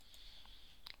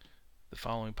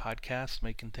following podcast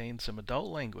may contain some adult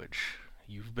language.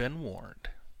 You've been warned.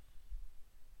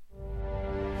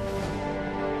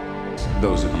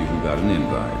 Those of you who got an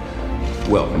invite,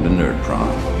 welcome to Nerd Prom.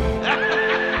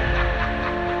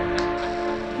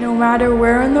 No matter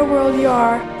where in the world you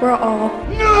are, we're all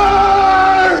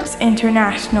Nerds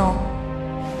International.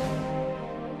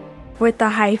 With the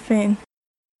hyphen.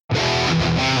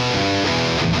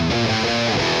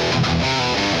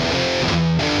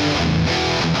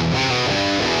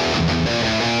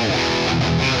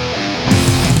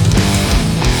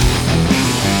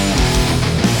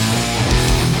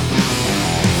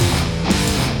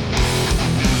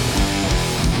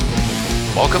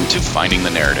 Welcome to Finding the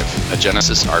Narrative, a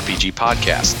Genesis RPG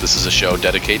podcast. This is a show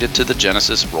dedicated to the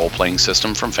Genesis role-playing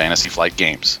system from Fantasy Flight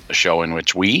Games, a show in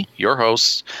which we, your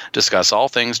hosts, discuss all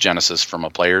things Genesis from a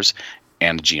player's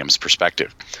and a GM's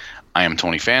perspective. I am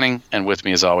Tony Fanning, and with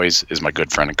me as always is my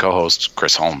good friend and co-host,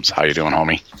 Chris Holmes. How you doing,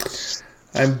 homie?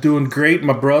 I'm doing great,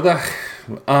 my brother.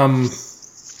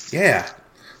 It's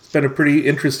been a pretty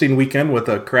interesting weekend with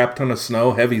a crap ton of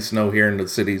snow, heavy snow here in the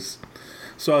cities.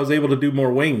 So I was able to do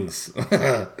more wings,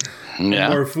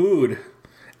 more food.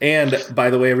 And, by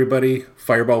the way, everybody,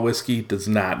 Fireball Whiskey does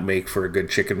not make for a good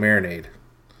chicken marinade.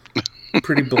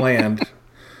 Pretty bland.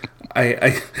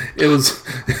 It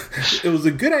was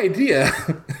a good idea,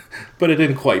 but it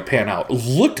didn't quite pan out. It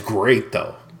looked great,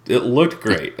 though. It looked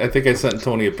great. I think I sent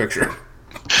Tony a picture.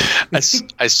 I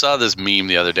saw this meme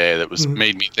the other day that was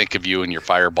made me think of you and your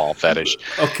fireball fetish.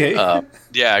 Okay.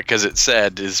 Because it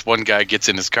said, this one guy gets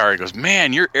in his car and goes,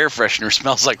 "Man, your air freshener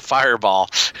smells like Fireball."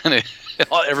 And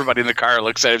everybody in the car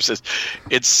looks at him and says,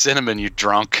 "It's cinnamon, you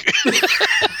drunk."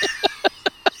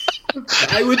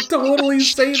 I would totally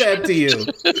say that to you.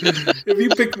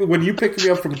 When you pick me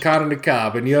up from Cotton to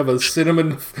Cobb and you have a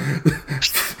cinnamon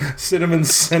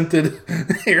scented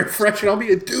air freshener, I'll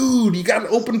be dude, you got an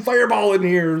open Fireball in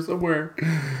here somewhere.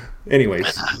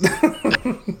 Anyways,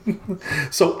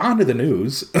 so on to the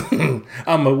news.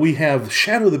 We have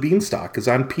Shadow the Beanstalk is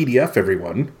on PDF,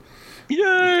 everyone.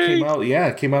 Yay!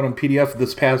 It came out on PDF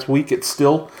this past week. It's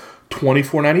still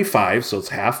 $24.95, so it's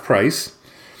half price.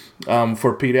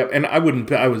 For PDF, and I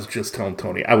was just telling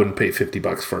Tony, I wouldn't pay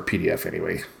 $50 for a PDF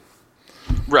anyway.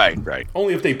 Right.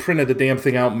 Only if they printed the damn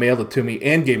thing out, mailed it to me,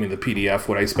 and gave me the PDF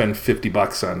would I spend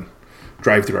 $50 on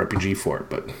Drive-Thru RPG for it.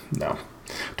 But no,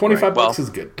 $25 is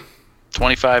good.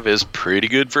 25 is pretty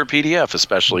good for a PDF,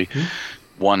 especially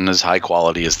one as high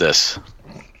quality as this.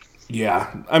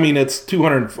 Yeah, I mean it's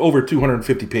over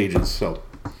 250 pages, so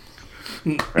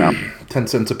 10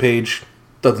 cents a page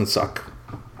doesn't suck.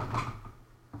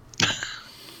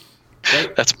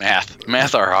 Right? That's math.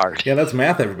 Math are hard. Yeah, that's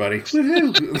math, everybody.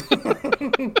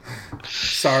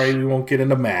 Sorry, we won't get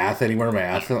into math anymore.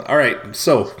 Math. All right.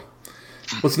 So,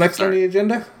 what's next on the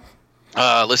agenda?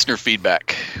 Listener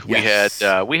feedback. Yes.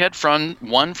 We had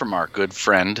one from our good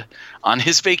friend on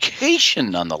his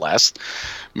vacation, nonetheless,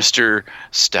 Mr.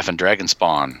 Stefan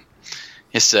Dragonspawn.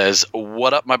 He says,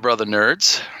 "What up, my brother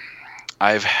nerds?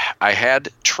 I had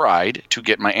tried to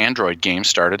get my Android game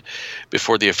started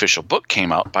before the official book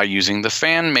came out by using the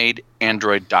fan-made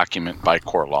Android document by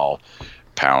Corlal,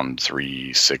 pound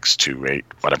 3628,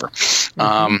 whatever.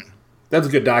 That's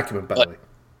a good document, by the way.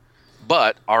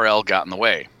 But RL got in the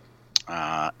way.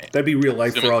 That'd be real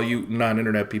life for all you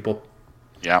non-internet people.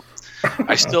 Yeah.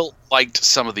 I still liked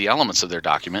some of the elements of their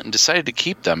document and decided to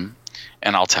keep them,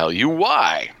 and I'll tell you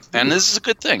why. And this is a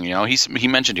good thing. You know, he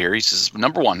mentioned here, he says,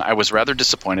 number one, I was rather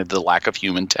disappointed the lack of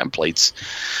human templates,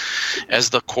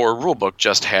 as the core rulebook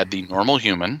just had the normal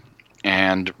human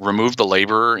and removed the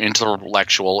laborer,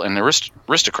 intellectual, and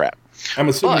aristocrat. I'm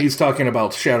assuming he's talking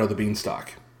about Shadow the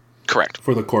Beanstalk. Correct.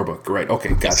 For the core book. Right. Okay,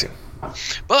 gotcha.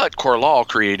 Yes. But Corlal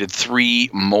created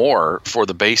 3 more for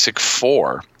the basic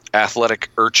 4, athletic,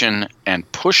 urchin, and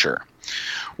pusher,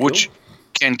 which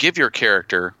can give your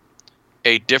character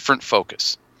a different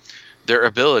focus. Their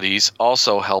abilities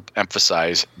also help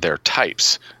emphasize their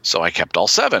types. So I kept all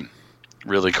 7.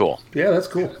 Really cool. Yeah, that's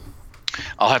cool.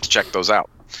 I'll have to check those out.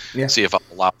 Yeah. See if I'll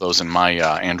allow those in my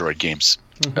Android games.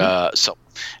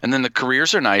 And then the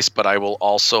careers are nice, but I will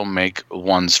also make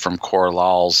ones from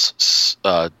Corlal's,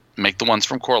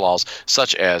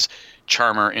 such as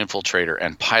Charmer, Infiltrator,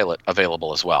 and Pilot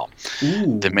available as well.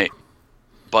 Ooh.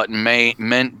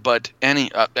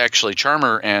 Actually,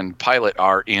 Charmer and Pilot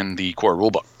are in the core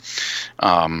rulebook.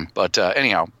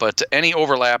 But any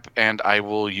overlap, and I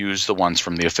will use the ones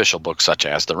from the official book, such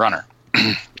as the Runner.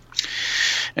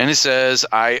 And it says,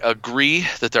 I agree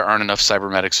that there aren't enough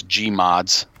Cybernetics G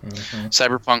mods.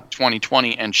 Cyberpunk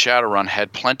 2020 and Shadowrun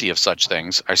had plenty of such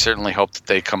things. I certainly hope that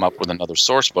they come up with another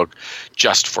sourcebook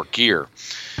just for gear,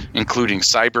 including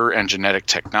cyber and genetic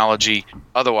technology.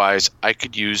 Otherwise, I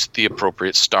could use the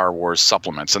appropriate Star Wars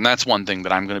supplements. And that's one thing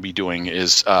that I'm going to be doing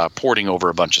is porting over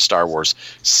a bunch of Star Wars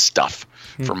stuff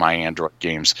for my Android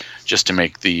games, just to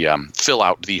make the fill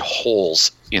out the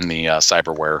holes in the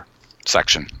cyberware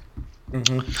section.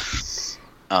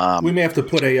 We may have to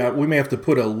put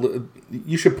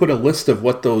you should put a list of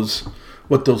what those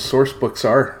source books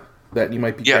are that you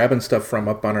might be grabbing stuff from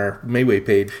up on our Mayway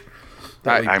page.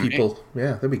 That way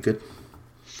that'd be good.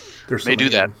 There's may do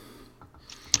that.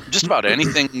 Just about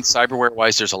anything cyberware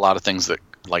wise, there's a lot of things that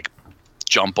like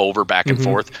jump over back and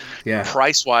forth. Yeah.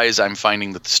 Price wise, I'm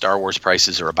finding that the Star Wars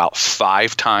prices are about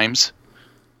 5 times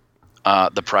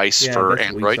the price for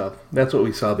Android. That's what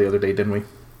we saw the other day, didn't we?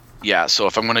 Yeah, so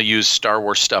if I'm going to use Star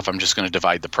Wars stuff, I'm just going to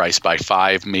divide the price by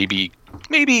 5. Maybe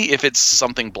if it's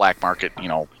something black market,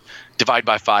 divide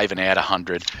by 5 and add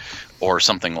 100 or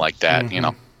something like that,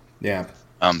 Yeah.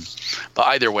 But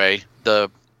either way,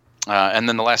 and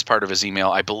then the last part of his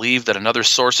email, I believe that another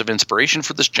source of inspiration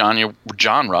for this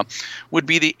genre would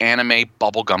be the anime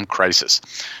Bubblegum Crisis,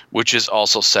 which is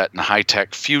also set in a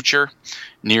high-tech future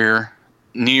near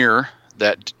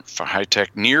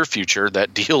future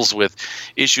that deals with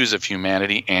issues of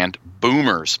humanity and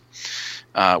boomers,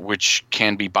 which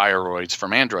can be bioroids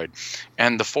from Android.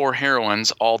 And the 4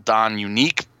 heroines all don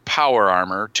unique power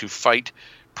armor to fight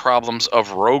problems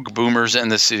of rogue boomers in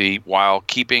the city while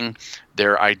keeping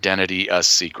their identity a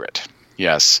secret.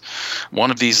 Yes,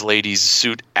 one of these ladies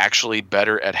suit actually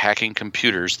better at hacking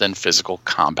computers than physical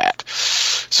combat.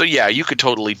 So yeah, you could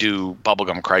totally do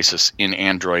Bubblegum Crisis in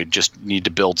Android. Just need to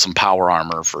build some power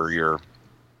armor for your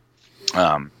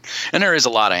and there is a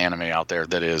lot of anime out there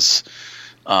that is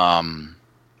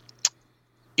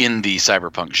in the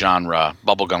cyberpunk genre.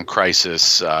 Bubblegum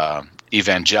Crisis,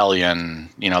 Evangelion,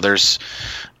 there's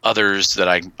others that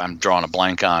I'm drawing a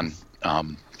blank on.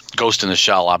 Ghost in the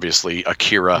Shell, obviously,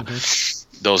 Akira.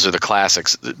 Those are the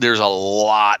classics. There's a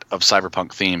lot of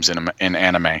cyberpunk themes in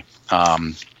anime.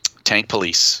 Tank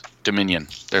Police, Dominion.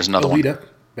 There's another Alita, one.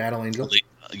 Battle Angel.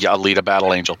 Alita,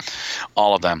 Battle Angel.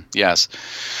 All of them, yes.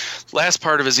 Last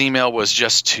part of his email was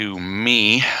just to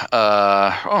me.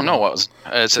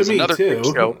 It says another great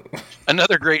show.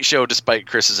 Another great show, despite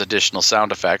Chris's additional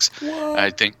sound effects. What?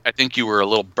 I think you were a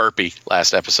little burpy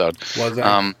last episode. Was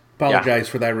I? Apologize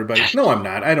for that, everybody. No, I'm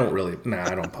not. I don't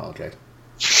apologize.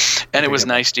 And it was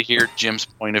nice to hear Jim's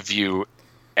point of view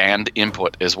and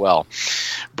input as well.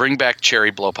 Bring back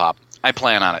Cherry Blow Pop. I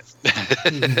plan on it.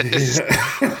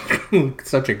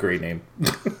 Such a great name.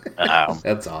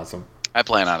 That's awesome. I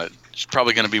plan on it. She's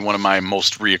probably going to be one of my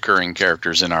most reoccurring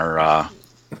characters in our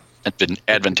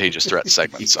Advantageous Threat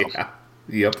segment. So. Yeah.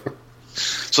 Yep.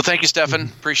 So thank you, Stefan.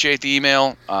 Appreciate the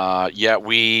email.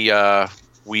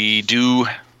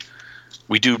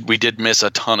 We did miss a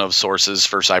ton of sources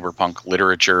for cyberpunk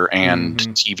literature and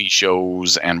TV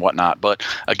shows and whatnot. But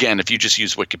again, if you just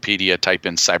use Wikipedia, type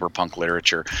in cyberpunk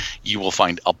literature, you will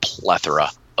find a plethora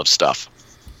of stuff.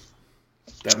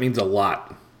 That means a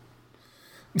lot.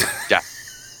 Yeah.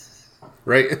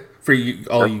 Right? For you,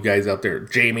 all you guys out there.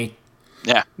 Jamie.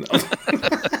 Yeah.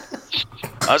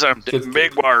 Those are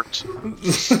big words.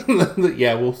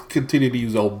 Yeah, we'll continue to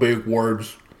use all big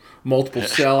words. Multiple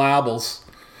syllables.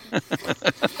 All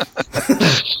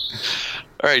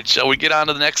right, shall we get on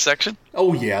to the next section?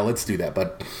 Oh, yeah, let's do that,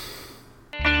 bud.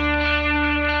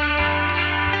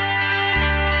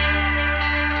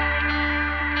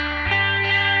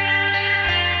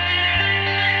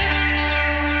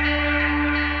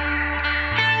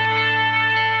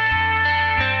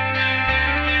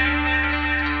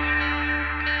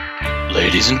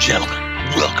 Ladies and gentlemen,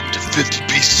 welcome to 50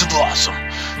 Pieces of Awesome.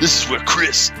 This is where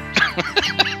Chris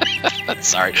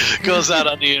goes out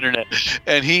on the internet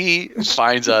and he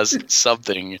finds us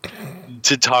something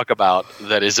to talk about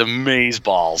that is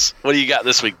amazeballs. What do you got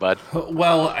this week, bud?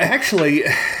 Well, actually,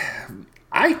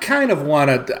 I kind of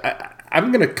want to...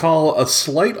 I'm going to call a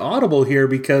slight audible here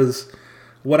because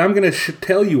what I'm going to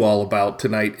tell you all about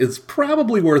tonight is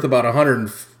probably worth about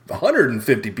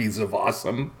 150 pieces of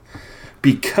awesome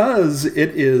because it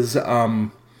is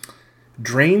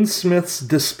Drainsmith's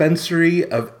dispensary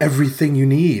of everything you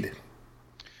need.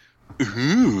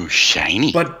 Ooh,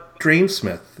 shiny. But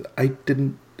Drainsmith,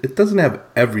 it doesn't have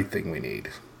everything we need.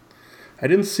 I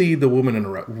didn't see the woman in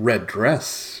a red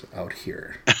dress out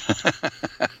here.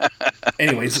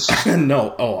 Anyways,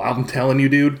 no. Oh, I'm telling you,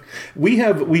 dude. We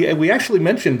actually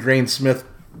mentioned Drainsmith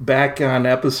back on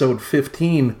episode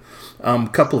 15, a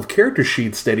couple of character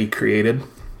sheets that he created.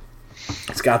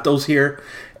 He's got those here.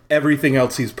 Everything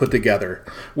else he's put together.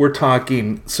 We're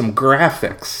talking some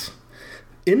graphics,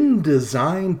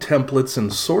 InDesign templates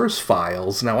and source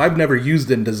files. Now, I've never used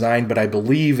InDesign, but I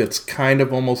believe it's kind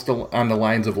of almost on the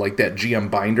lines of like that GM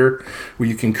Binder, where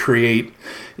you can create,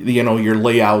 your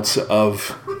layouts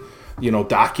of,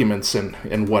 documents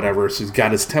and whatever. So he's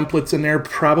got his templates in there,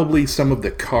 probably some of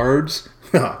the cards.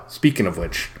 Speaking of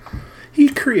which, he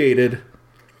created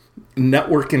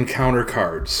network encounter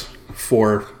cards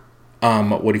for,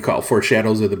 for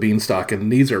Shadows of the Beanstalk,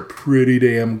 and these are pretty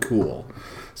damn cool.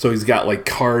 So he's got like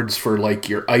cards for like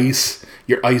your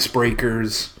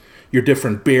icebreakers, your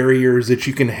different barriers that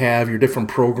you can have, your different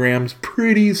programs.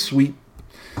 Pretty sweet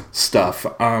stuff.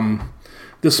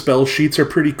 The spell sheets are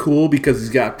pretty cool because he's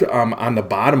got on the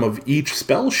bottom of each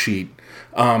spell sheet,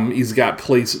 he's got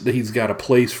a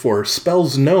place for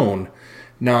spells known.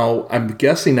 Now, I'm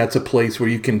guessing that's a place where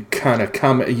you can kind of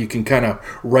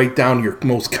write down your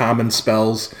most common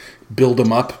spells, build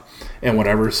them up, and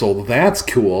whatever. So that's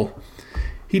cool.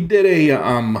 He did a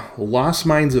Lost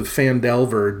Mines of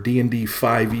Phandelver D&D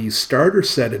 5e starter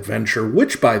set adventure,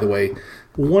 which, by the way,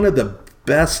 one of the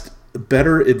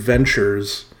better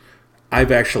adventures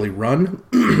I've actually run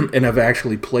and I've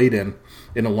actually played in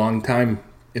a long time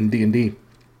in D&D,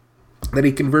 that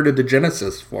he converted to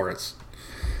Genesis for us.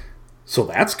 So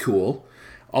that's cool.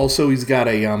 Also, he's got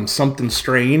a Something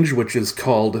Strange, which is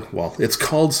called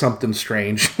Something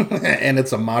Strange, and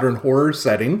it's a modern horror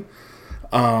setting.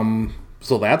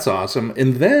 So that's awesome.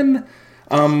 And then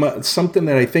something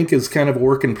that I think is kind of a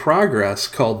work in progress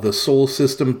called the Sol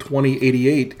System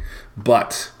 2088.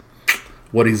 But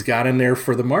what he's got in there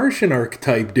for the Martian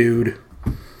archetype, dude,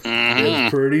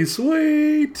 is pretty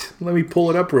sweet. Let me pull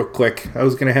it up real quick. I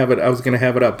was gonna have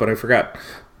it up, but I forgot.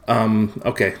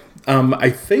 Okay. I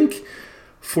think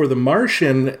for the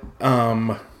Martian,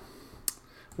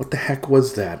 what the heck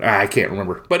was that? I can't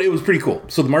remember, but it was pretty cool.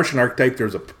 So the Martian archetype,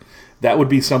 that would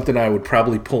be something I would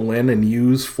probably pull in and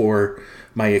use for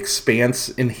my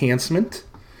Expanse enhancement.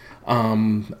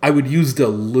 I would use the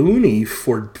Looney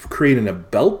for creating a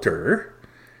Belter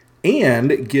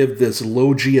and give this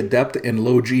Low-G Adept and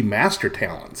Low-G Master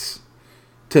talents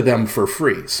to them for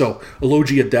free. So a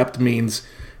Low-G Adept means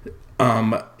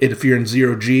if you're in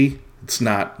 0G, it's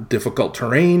not difficult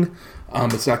terrain.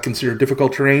 It's not considered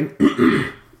difficult terrain.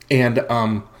 And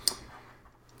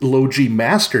Low-G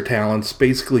Master talents,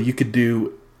 basically you could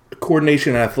do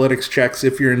coordination and athletics checks.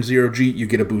 If you're in 0G, you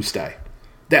get a boost die.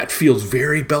 That feels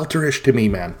very Belterish to me,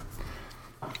 man.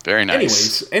 Very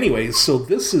nice. Anyways, so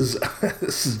this is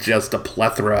just a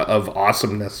plethora of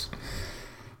awesomeness.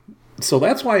 So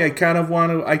that's why I kind of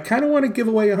want to give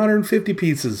away 150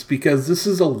 pieces, because this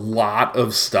is a lot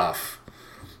of stuff.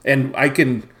 And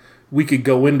we could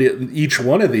go into each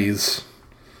one of these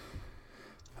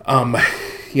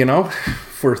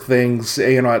for things,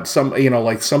 like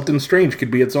Something Strange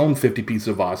could be its own 50 piece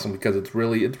of awesome, because it's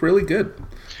really good.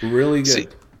 Really good. See,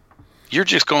 you're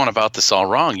just going about this all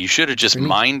wrong. You should have just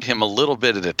mined him a little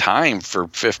bit at a time for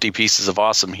 50 pieces of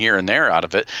awesome here and there out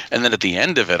of it. And then at the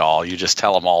end of it all, you just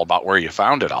tell him all about where you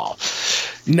found it all.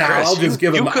 No, Chris, I'll just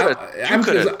give him... You could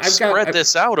have spread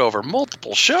this out over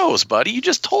multiple shows, buddy. You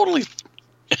just totally...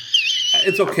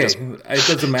 It's okay. It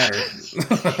doesn't matter.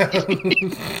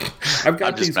 I've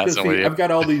got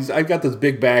this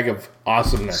big bag of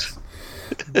awesomeness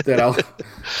that I'll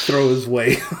throw his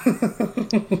way.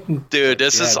 Dude,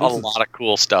 this is a lot of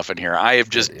cool stuff in here. I have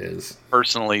just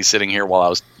personally, sitting here while I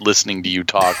was listening to you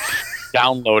talk,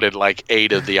 downloaded like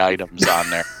 8 of the items on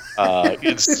there.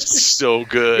 It's so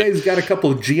good. Yeah, he's got a couple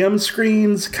of GM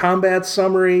screens, combat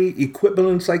summary, equipment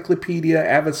encyclopedia,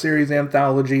 adversaries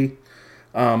anthology,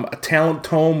 a talent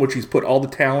tome, which he's put all the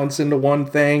talents into one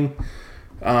thing.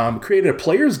 Created a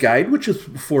player's guide, which is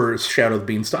for Shadow of the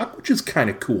Beanstalk, which is kind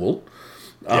of cool.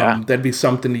 That'd be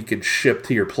something you could ship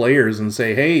to your players and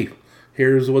say, hey,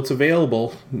 here's what's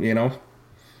available,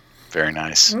 Very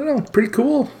nice. I don't know, pretty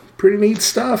cool. Pretty neat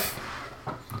stuff.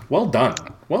 Well done.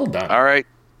 All right.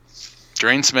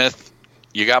 Drainsmith,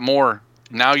 you got more.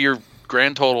 Now your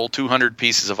grand total, 200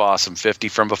 pieces of awesome, 50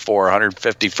 from before,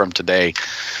 150 from today.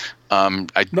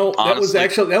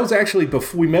 That was actually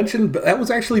before we mentioned. That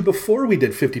was actually before we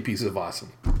did 50 pieces of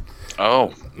awesome.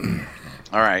 Oh,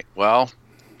 all right. Well,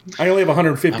 I only have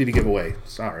 150 to give away.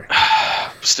 Sorry.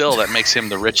 Still, that makes him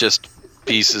the richest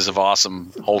pieces of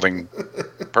awesome holding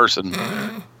person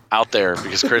out there,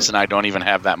 because Chris and I don't even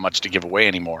have that much to give away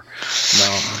anymore.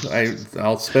 No,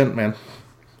 I'll spend, man.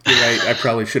 Dude, I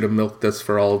probably should have milked this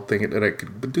for all thing that I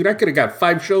could. But dude, I could have got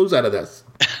 5 shows out of this.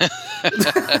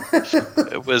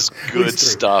 was good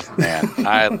stuff, man.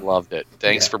 I loved it.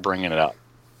 Thanks for bringing it up.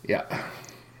 Yeah.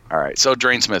 All right. So,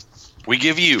 Drainsmith, we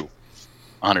give you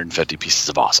 150 pieces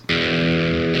of awesome.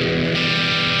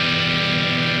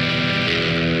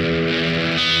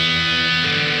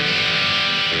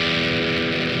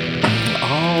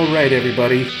 All right,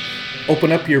 everybody.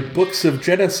 Open up your books of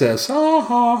Genesis.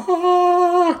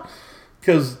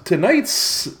 Because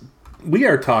we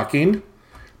are talking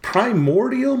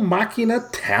Primordial Machina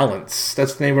Talents.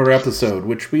 That's the name of our episode,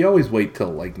 which we always wait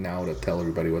till like now to tell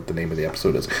everybody what the name of the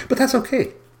episode is. But that's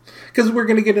okay, because we're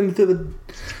going to get into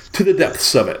the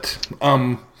depths of it.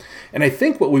 And I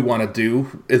think what we want to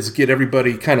do is get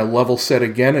everybody kind of level set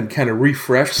again and kind of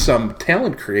refresh some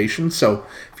talent creation. So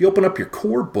if you open up your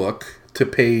core book to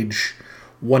page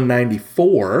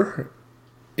 194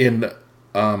 in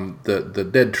the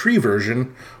Dead Tree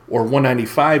version, or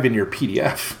 195 in your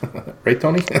PDF, right,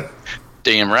 Tony?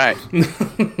 Damn right.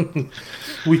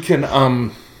 We can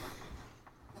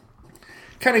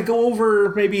kind of go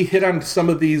over, maybe hit on some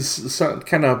of these,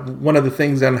 kind of one of the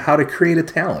things on how to create a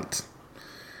talent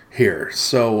here.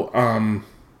 So,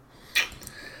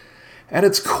 at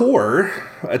its core,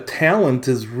 a talent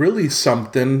is really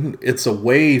something, it's a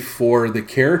way for the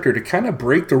character to kind of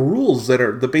break the rules that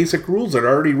are, the basic rules that are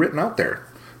already written out there,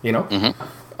 you know?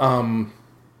 Mm-hmm.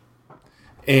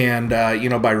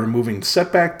 By removing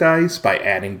setback dice, by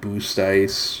adding boost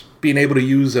dice, being able to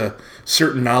use a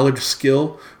certain knowledge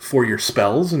skill for your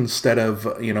spells instead of,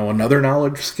 another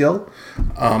knowledge skill.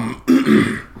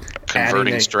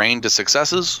 Converting strain to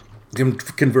successes.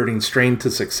 Converting strain to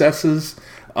successes.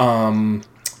 Being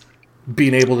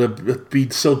able to be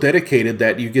so dedicated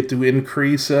that you get to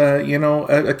increase,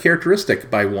 a characteristic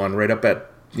by one right up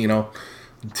at,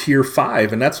 tier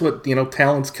 5. And that's what,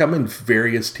 talents come in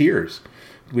various tiers.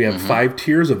 We have 5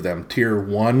 tiers of them, tier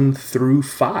 1 through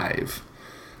 5.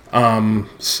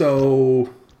 So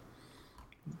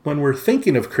when we're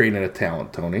thinking of creating a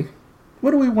talent, Tony,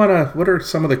 what are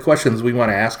some of the questions we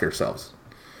want to ask ourselves?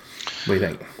 What do you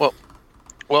think?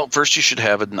 Well, first you should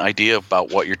have an idea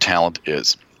about what your talent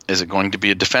is. Is it going to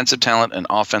be a defensive talent, an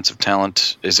offensive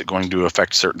talent? Is it going to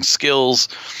affect certain skills?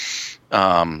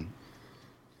 Does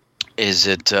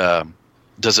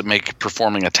it make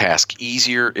performing a task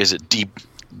easier? Is it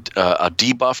a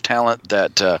debuff talent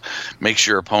that makes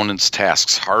your opponent's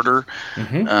tasks harder?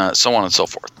 So on and so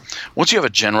forth. Once you have a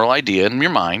general idea in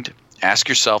your mind, ask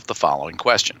yourself the following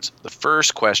questions. The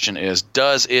first question is,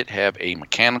 does it have a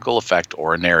mechanical effect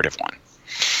or a narrative one?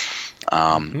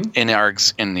 In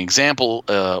the example,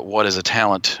 what is a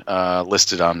talent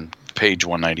listed on page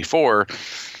 194,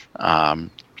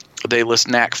 they list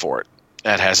knack for it.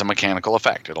 That has a mechanical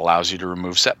effect. It allows you to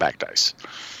remove setback dice.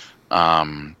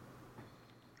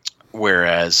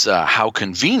 Whereas how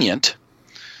convenient,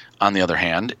 on the other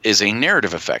hand, is a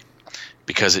narrative effect,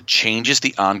 because it changes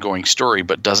the ongoing story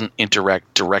but doesn't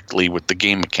interact directly with the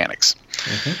game mechanics.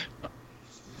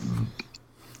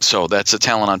 So that's a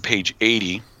talent on page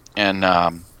 80, and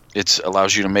it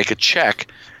allows you to make a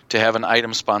check to have an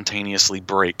item spontaneously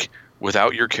break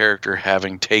without your character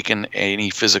having taken any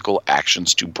physical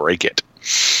actions to break it.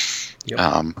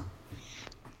 Yep.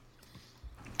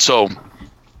 So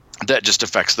that just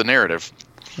affects the narrative.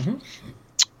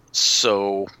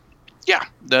 So, yeah,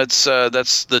 that's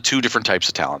the 2 different types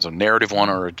of talents: a narrative one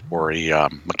or a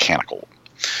mechanical.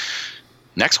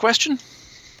 Next question.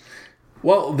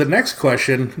 Well, the next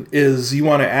question is, you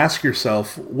want to ask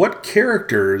yourself, what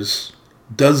characters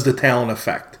does the talent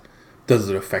affect? Does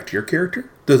it affect your character?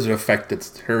 Does it affect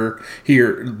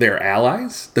their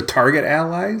allies, the target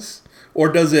allies, or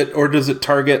does it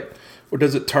target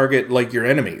like your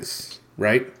enemies,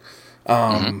 right?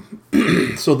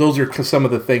 So those are some of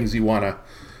the things you want to.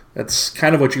 That's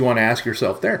kind of what you want to ask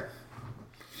yourself there.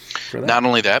 Not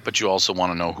only that, but you also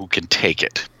want to know who can take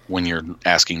it when you're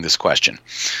asking this question.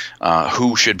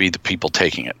 Who should be the people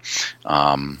taking it?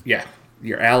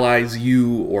 Your allies,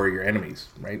 you, or your enemies,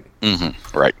 right?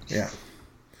 Right. Yeah.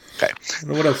 Okay.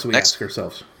 What else do we ask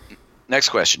ourselves? Next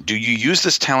question. Do you use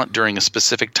this talent during a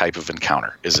specific type of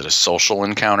encounter? Is it a social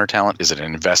encounter talent? Is it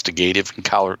an investigative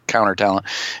encounter talent?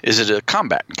 Is it a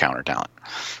combat encounter talent?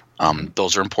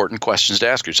 Those are important questions to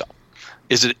ask yourself.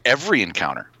 Is it every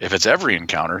encounter? If it's every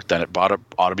encounter, then it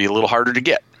ought to be a little harder to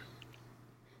get.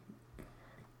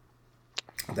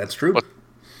 That's true.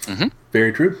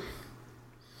 Very true.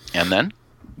 And then?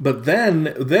 But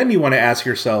then you want to ask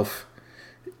yourself,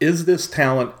 is this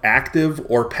talent active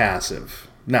or passive?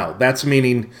 Now, that's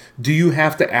meaning, do you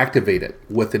have to activate it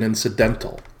with an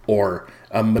incidental or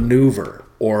a maneuver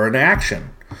or an action?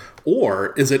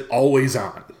 Or is it always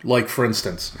on? Like, for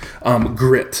instance,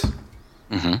 grit.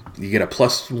 You get a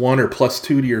 +1 or +2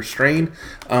 to your strain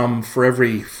for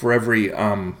every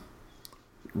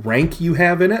rank you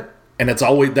have in it, and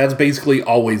that's basically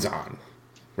always on,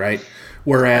 right?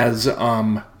 Whereas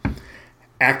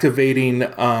activating,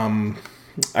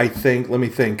 I think, let me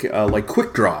think, like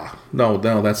quick draw. No,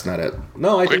 that's not it.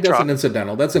 No, I think that's an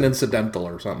incidental. That's an incidental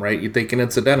or something, right? You take an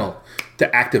incidental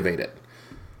to activate it.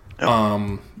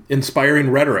 Yep. Inspiring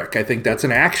rhetoric, I think that's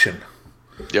an action.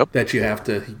 Yep. That you have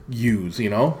to use,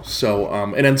 So,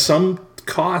 and then some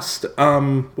cost.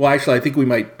 Well, actually, I think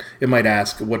it might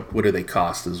ask what do they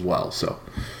cost as well. So,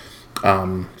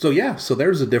 so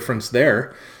there's a difference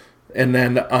there. And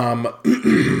then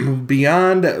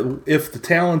beyond, if the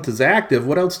talent is active,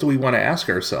 what else do we want to ask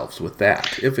ourselves with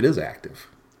that? If it is active,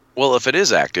 well, if it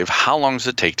is active, how long does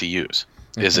it take to use?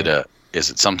 Mm-hmm. Is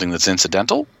it something that's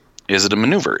incidental? Is it a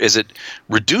maneuver? Is it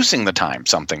reducing the time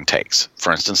something takes?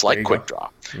 For instance, like quick draw.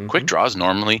 Mm-hmm. Quick draw is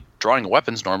drawing a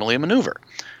weapon is normally a maneuver.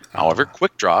 However,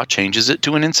 quick draw changes it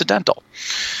to an incidental.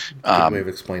 Good way of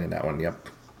explaining that one. Yep.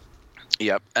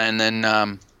 Yep. And then,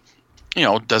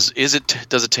 does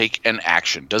it take an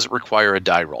action? Does it require a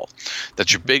die roll?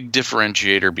 That's your big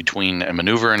differentiator between a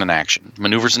maneuver and an action.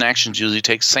 Maneuvers and actions usually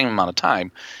take the same amount of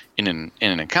time in an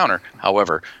encounter.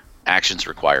 However, actions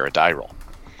require a die roll.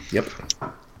 Yep.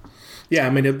 Yeah,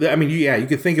 you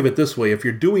could think of it this way: if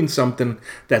you're doing something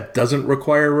that doesn't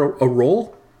require a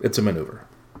roll, it's a maneuver,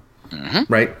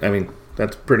 right? I mean,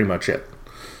 that's pretty much it.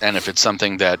 And if it's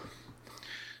something that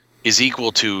is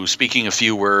equal to speaking a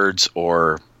few words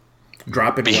or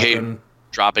dropping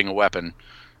a weapon,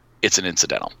 it's an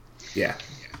incidental. Yeah,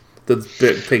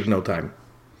 that take no time.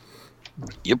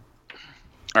 Yep.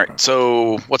 All right.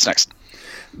 So what's next?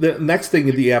 The next thing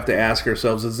that you have to ask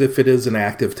ourselves is if it is an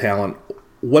active talent.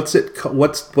 What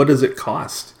does it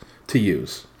cost to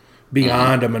use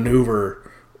beyond a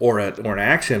maneuver or an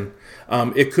action?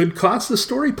 It could cost a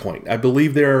story point. I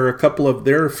believe there are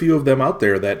a few of them out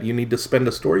there that you need to spend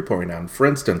a story point on. For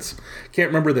instance, can't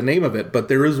remember the name of it, but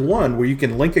there is one where you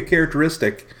can link a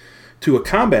characteristic to a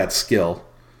combat skill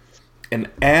and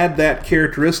add that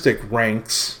characteristic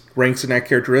ranks in that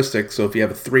characteristic. So if you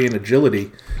have a 3 in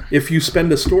agility, if you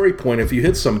spend a story point, if you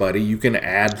hit somebody, you can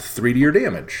add 3 to your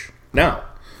damage. Now,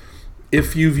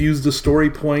 if you've used a story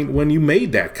point when you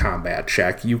made that combat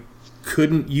check, you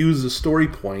couldn't use a story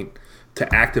point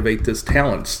to activate this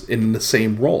talent in the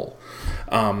same roll.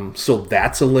 So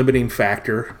that's a limiting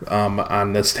factor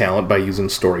on this talent by using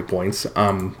story points.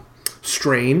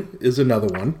 Strain is another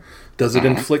one. Does it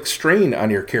inflict strain on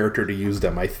your character to use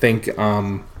them? I think,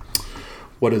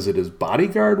 what is it? Is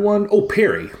Bodyguard one? Oh,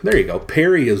 Parry. There you go.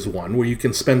 Parry is one where you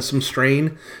can spend some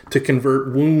strain to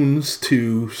convert wounds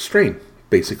to strain,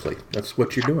 basically. That's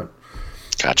what you're doing.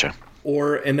 Gotcha.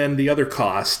 And then the other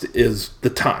cost is the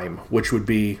time, which would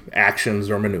be actions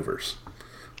or maneuvers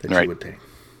that you would take.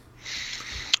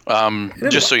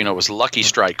 Just so you know, it was Lucky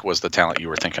Strike was the talent you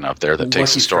were thinking of there that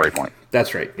takes a story point.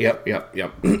 That's right. Yep.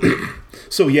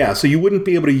 So you wouldn't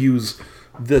be able to use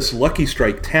this Lucky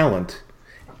Strike talent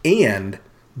and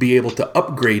be able to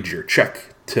upgrade your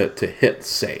check to hit,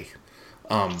 say.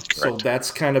 So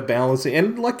that's kind of balancing.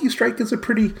 And Lucky Strike is a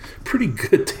pretty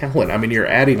good talent. I mean, you're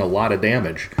adding a lot of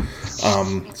damage.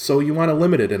 So you want to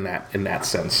limit it in that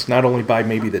sense. Not only by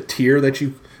maybe the tier that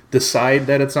you decide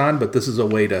that it's on, but this is a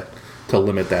way to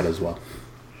limit that as well.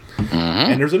 Mm-hmm.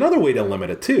 And there's another way to limit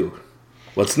it too.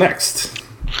 What's next?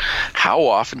 How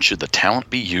often should the talent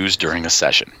be used during a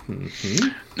session? Mm-hmm.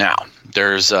 Now,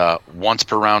 there's once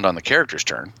per round on the character's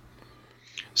turn.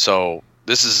 So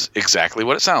this is exactly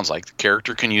what it sounds like. The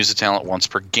character can use the talent once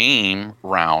per game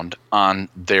round on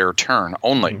their turn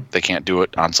only. Mm-hmm. They can't do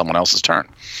it on someone else's turn.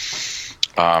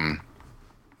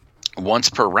 Once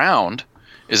per round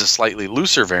is a slightly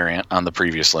looser variant on the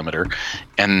previous limiter,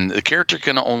 and the character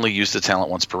can only use the talent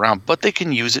once per round, but they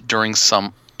can use it during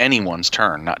anyone's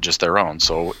turn, not just their own.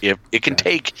 So if it can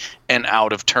take an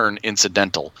out of turn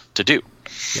incidental to do.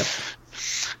 Yep.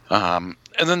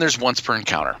 And then there's once per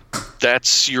encounter.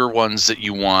 That's your ones that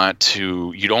you want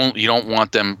to. You don't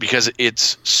want them because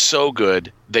it's so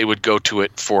good. They would go to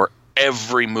it for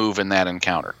every move in that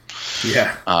encounter.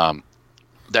 Yeah.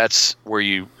 That's where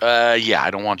you. I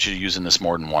don't want you using this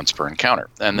more than once per encounter.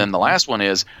 And then the last one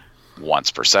is once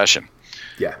per session.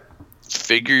 Yeah.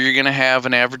 Figure you're going to have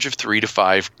an average of 3 to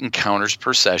 5 encounters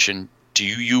per session. Do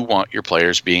you want your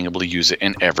players being able to use it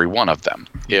in every one of them?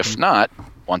 Mm-hmm. If not,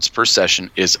 once per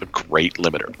session is a great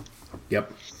limiter.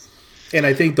 Yep. And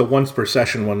I think the once per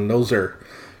session one, those are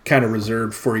kind of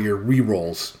reserved for your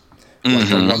rerolls.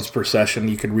 Like once per session,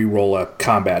 you can reroll a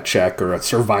combat check or a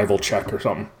survival check or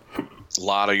something. A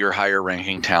lot of your higher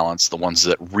ranking talents, the ones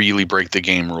that really break the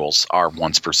game rules, are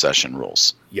once per session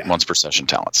rules. Yeah. Once per session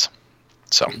talents.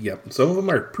 So. Yep. Some of them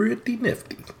are pretty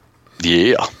nifty.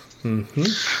 Yeah.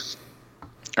 Mm-hmm.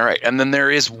 All right, and then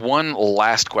there is one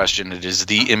last question. It is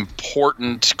the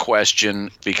important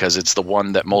question because it's the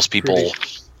one that most people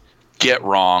get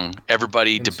wrong.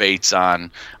 Everybody debates on.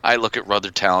 I look at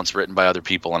other talents written by other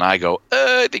people, and I go,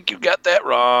 I think you got that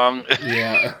wrong.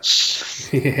 Yeah.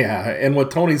 Yeah, and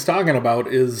what Tony's talking about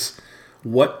is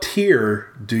what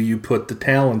tier do you put the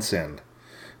talents in?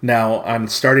 Now, I'm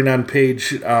starting on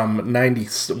page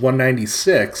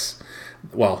 196.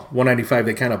 Well, 195,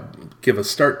 they kind of give a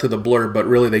start to the blurb, but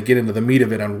really they get into the meat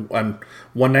of it on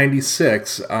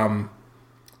 196.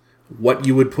 What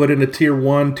you would put in a tier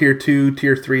 1, tier 2,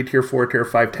 tier 3, tier 4, tier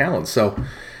 5 talents. So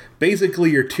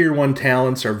basically your tier 1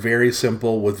 talents are very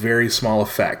simple with very small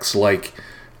effects, like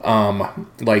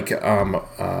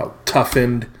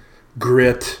toughened,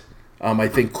 grit, I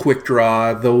think quick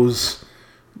draw, those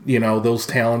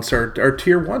talents are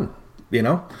tier 1,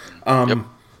 Yep.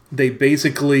 They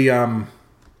basically, they're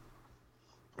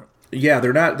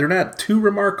not too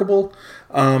remarkable.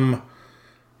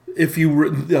 If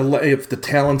the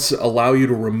talents allow you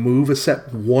to remove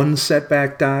one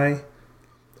setback die,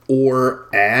 or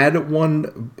add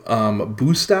one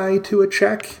boost die to a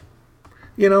check,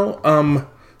 those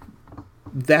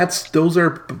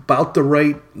are about the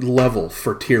right level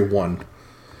for tier 1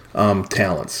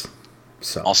 talents.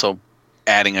 So also,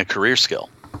 adding a career skill.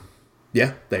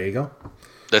 Yeah, there you go.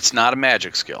 That's not a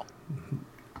magic skill.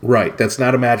 Right, that's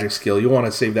not a magic skill. You want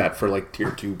to save that for like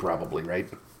tier 2 probably, right?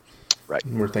 Right.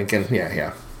 We're thinking,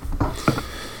 yeah.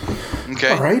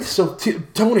 Okay. All right, so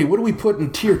Tony, what do we put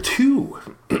in tier 2?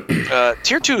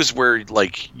 Tier 2 is where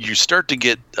you start to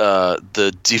get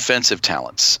the defensive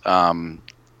talents,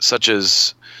 such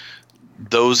as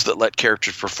those that let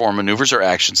characters perform maneuvers or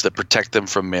actions that protect them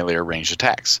from melee or ranged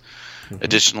attacks.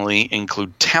 Additionally,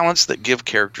 include talents that give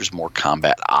characters more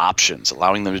combat options,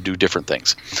 allowing them to do different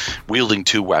things, wielding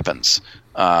 2 weapons,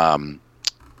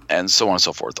 and so on and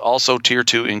so forth. Also, Tier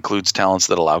 2 includes talents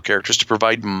that allow characters to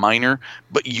provide minor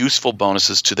but useful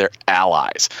bonuses to their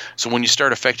allies. So when you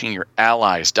start affecting your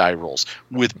allies' die rolls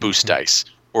with boost dice,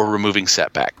 or removing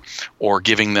setback, or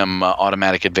giving them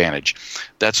automatic advantage,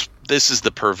 this is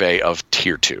the purvey of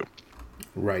Tier 2.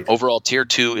 Right. Overall, Tier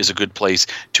 2 is a good place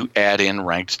to add in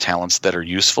ranked talents that are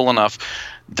useful enough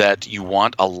that you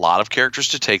want a lot of characters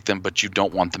to take them, but you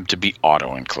don't want them to be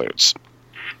auto-includes.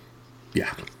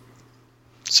 Yeah.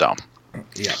 So.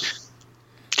 Yeah.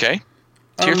 Okay.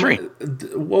 Tier 3.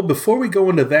 Well, before we go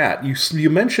into that, you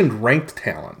mentioned ranked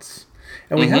talents.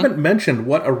 And we haven't mentioned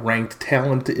what a ranked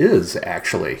talent is,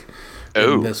 actually.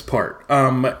 In this part,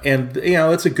 and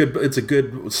it's a good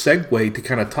segue to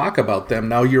kind of talk about them.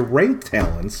 Now, your ranked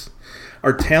talents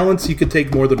are talents you could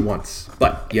take more than once,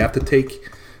 but you have to take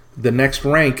the next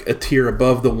rank a tier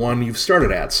above the one you've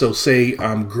started at. So, say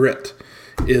grit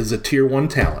is a tier 1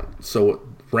 talent. So,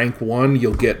 rank 1,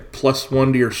 you'll get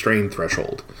 +1 to your strain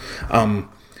threshold, and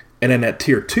then at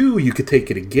tier 2, you could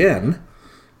take it again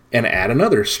and add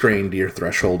another strain to your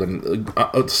threshold, and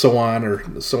so on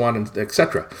and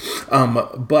etc.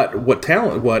 But what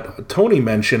Tony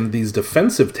mentioned, these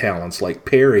defensive talents like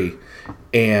parry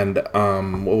and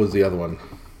what was the other one?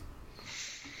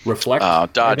 Reflect,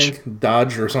 dodge,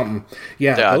 dodge or something.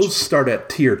 Yeah, dodge. Those start at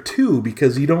tier 2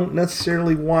 because you don't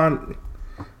necessarily want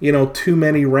too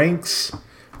many ranks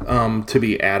to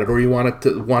be added, or you want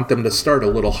them to start a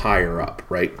little higher up,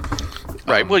 right?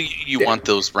 Right. Well, you want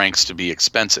those ranks to be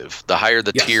expensive. The higher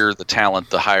the tier, the talent,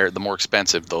 the more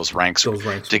expensive those ranks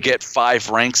are. To get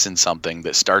 5 ranks in something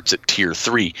that starts at tier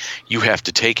 3, you have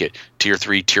to take it tier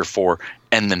 3, tier 4,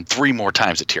 and then 3 more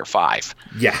times at tier 5.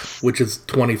 Yeah, which is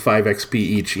 25 XP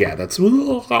each. Yeah, that's a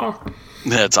lot.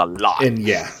 And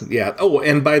yeah. Oh,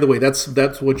 and by the way, that's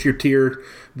what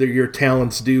your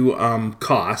talents do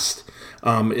cost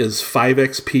is 5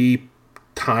 XP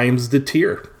times the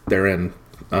tier they're in.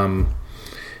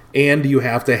 And you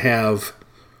have to have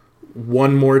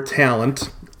one more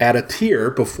talent at a tier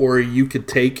before you could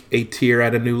take a tier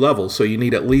at a new level. So you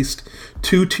need at least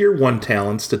 2 tier 1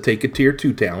 talents to take a tier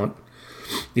 2 talent.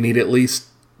 You need at least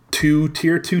 2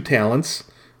 tier 2 talents,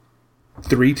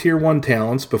 3 tier 1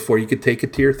 talents before you could take a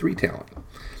tier 3 talent.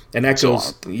 And that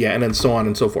goes, and then so on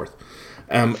and so forth.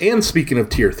 And speaking of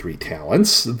tier 3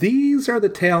 talents, these are the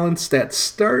talents that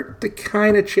start to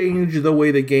kind of change the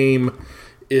way the game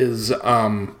is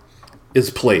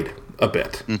played a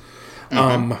bit.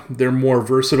 They're more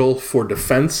versatile for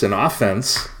defense and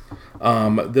offense.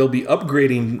 They'll be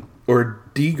upgrading or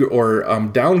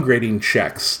downgrading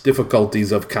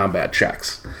difficulties of combat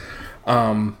checks.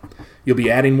 You'll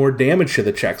be adding more damage to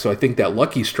the check. So I think that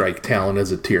Lucky Strike talent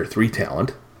is a tier 3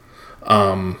 talent.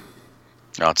 No,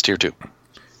 it's tier 2.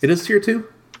 It is tier 2?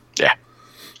 Yeah.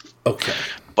 Okay.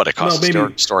 But it costs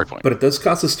a story point. But it does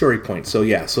cost a story point. So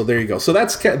yeah, so there you go. So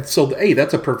that's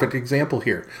a perfect example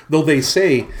here. Though they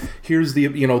say here's the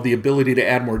the ability to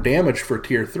add more damage for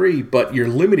tier 3, but you're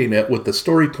limiting it with the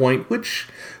story point, which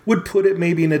would put it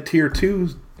maybe in a tier 2.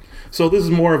 So this is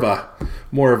more of a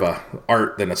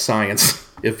art than a science,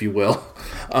 if you will.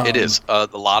 It is. A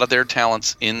lot of their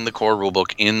talents in the core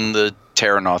rulebook, in the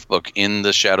Terranoth book, in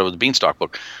the Shadow of the Beanstalk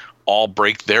book, all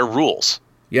break their rules.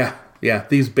 Yeah. Yeah,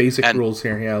 these basic rules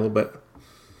here, a little bit.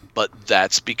 But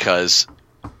that's because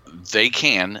they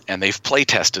can, and they've play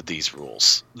tested these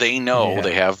rules. They know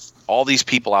they have all these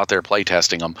people out there play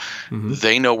testing them. Mm-hmm.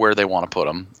 They know where they want to put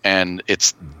them, and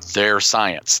it's their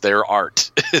science, their art.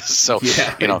 So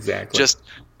exactly.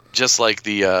 Just like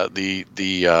the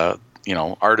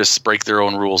artists break their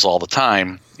own rules all the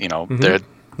time. They're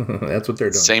that's what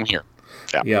they're doing. Same here.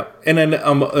 Yeah. And then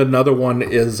another one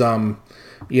is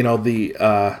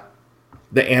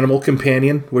the animal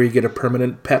companion, where you get a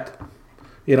permanent pet.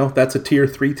 That's a tier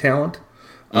 3 talent.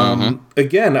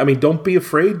 Again, I mean, don't be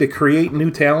afraid to create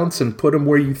new talents and put them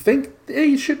where you think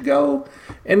they should go,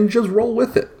 and just roll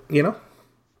with it. Don't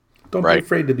be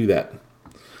afraid to do that.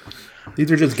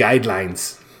 These are just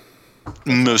guidelines.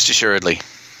 Most assuredly.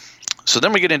 So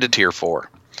then we get into tier 4.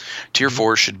 Tier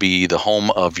 4 should be the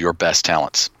home of your best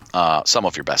talents. Some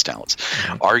of your best talents.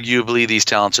 Arguably, these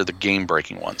talents are the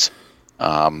game-breaking ones.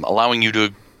 Allowing you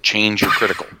to change your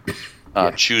critical,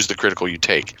 choose the critical you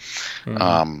take.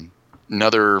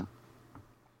 Another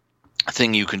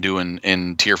thing you can do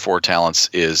in tier 4 talents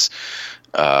is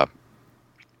allow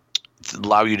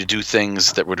you to do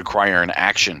things that would require an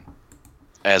action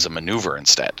as a maneuver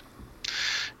instead.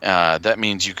 That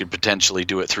means you could potentially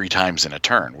do it 3 times in a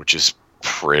turn, which is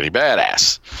pretty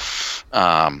badass.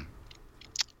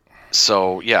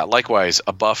 So, yeah, likewise,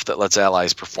 a buff that lets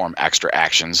allies perform extra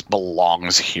actions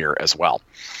belongs here as well.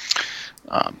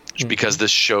 Because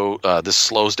this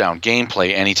slows down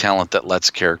gameplay, any talent that lets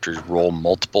characters roll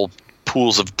multiple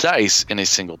pools of dice in a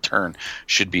single turn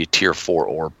should be a tier 4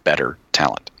 or better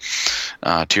talent.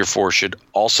 Tier 4 should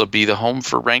also be the home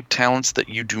for ranked talents that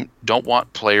you don't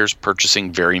want players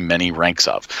purchasing very many ranks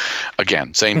of.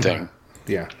 Again, same thing.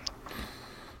 Yeah.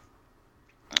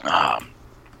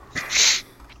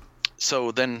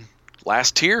 So then,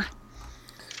 last tier?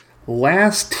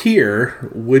 Last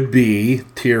tier would be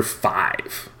tier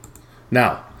 5.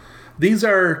 Now, these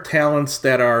are talents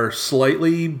that are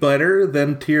slightly better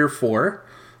than tier 4,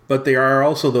 but they are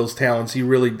also those talents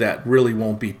that really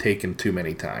won't be taken too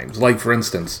many times. Like, for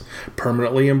instance,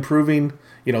 permanently improving,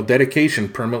 dedication,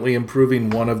 permanently improving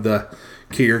one of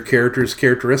your character's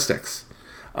characteristics.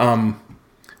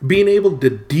 Being able to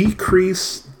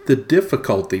decrease the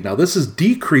difficulty. Now, this is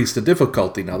decrease the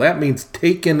difficulty. Now, that means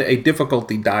taking a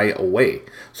difficulty die away.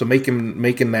 So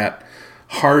making that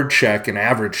hard check an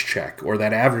average check, or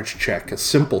that average check a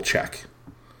simple check.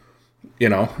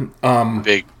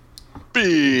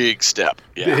 Big step.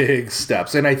 Yeah. Big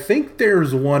steps. And I think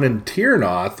there's one in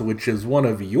Terranoth, which is one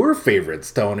of your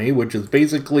favorites, Tony, which is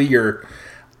basically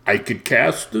I could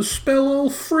cast the spell all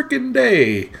frickin'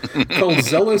 day, called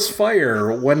Zealous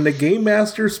Fire. When the Game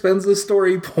Master spends a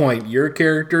story point, your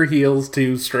character heals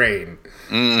 2 strain.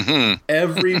 Mm-hmm.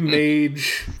 Every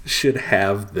mage should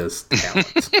have this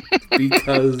talent,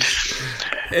 because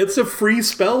it's a free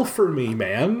spell for me,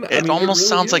 man. It almost really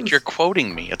sounds like you're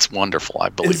quoting me. It's wonderful, I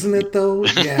believe. Isn't it, though?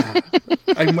 Yeah.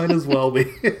 I might as well be.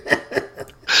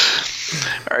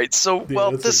 All right, so,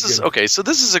 this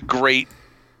is a great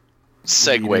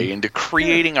segue into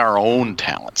creating our own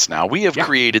talents. Now, we have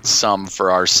created some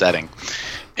for our setting,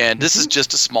 and this is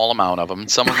just a small amount of them.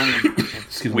 Some of them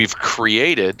we've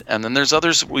created, and then there's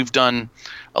others we've done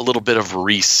a little bit of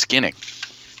reskinning.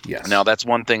 Yes. Now, that's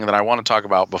one thing that I want to talk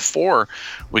about before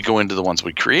we go into the ones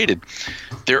we created.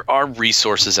 There are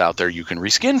resources out there you can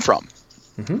reskin from.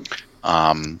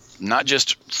 Not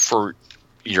just for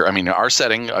our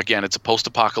setting. Again, it's a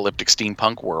post-apocalyptic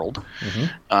steampunk world.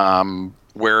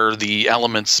 Where the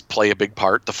elements play a big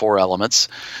part, the 4 elements.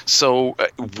 So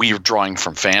we're drawing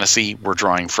from fantasy. We're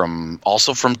drawing from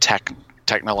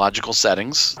technological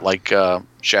settings like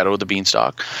Shadow of the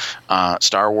Beanstalk,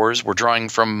 Star Wars. We're drawing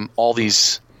from all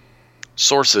these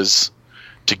sources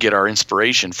to get our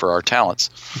inspiration for our talents.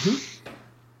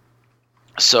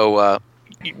 So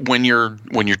when you're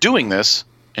doing this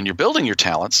and you're building your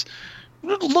talents,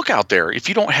 look out there. If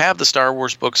you don't have the Star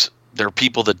Wars books, there are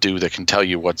people that can tell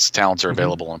you what talents are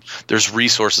available. And there's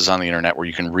resources on the internet where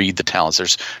you can read the talents.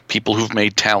 There's people who've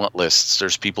made talent lists.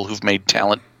 There's people who've made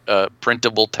talent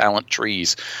printable talent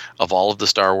trees of all of the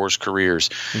Star Wars careers.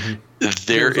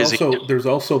 There's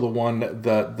also the one,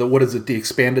 the what is it, the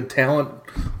expanded talent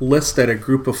list that a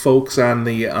group of folks on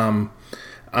the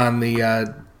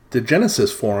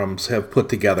Genesis forums have put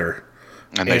together.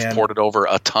 And they've ported over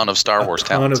a ton of Star Wars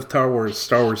talents. A ton of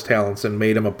Star Wars talents and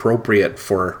made them appropriate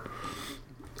for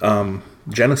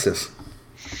Genesis.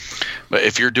 But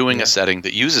if you're doing a setting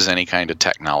that uses any kind of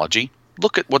technology,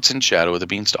 look at what's in Shadow of the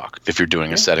Beanstalk. If you're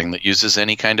doing a setting that uses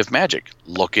any kind of magic,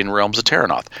 look in Realms of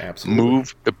Terranoth.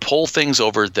 Absolutely. Pull things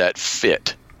over that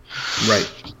fit. Right.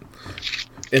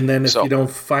 And then if you don't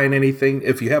find anything,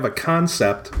 if you have a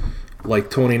concept like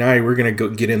Tony and I, we're going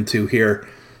to get into here,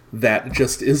 that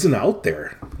just isn't out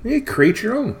there, create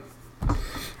your own.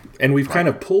 And we've kind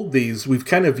of pulled these, we've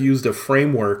kind of used a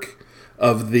framework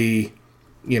of the,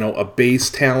 a base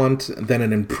talent, then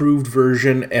an improved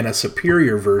version, and a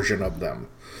superior version of them,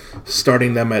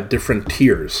 starting them at different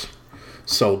tiers.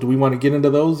 So do we want to get into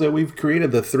those that we've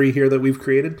created, the 3 here that we've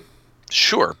created?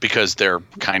 Sure, because they're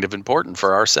kind of important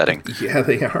for our setting. Yeah,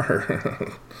 they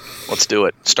are. Let's do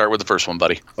it. Start with the first one,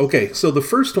 buddy. Okay, so the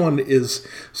first one is,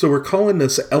 we're calling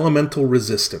this Elemental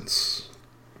Resistance.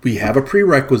 We have a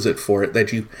prerequisite for it,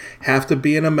 that you have to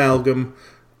be an amalgam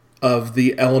of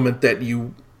the element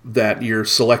that you're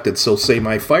selected. So say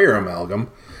my fire amalgam,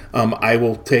 I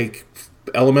will take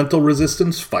Elemental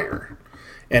Resistance Fire.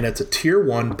 And it's a tier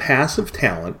 1 passive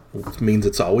talent, which means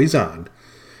it's always on.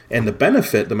 And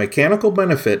the mechanical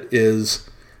benefit is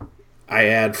I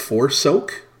add 4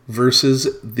 soak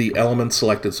versus the element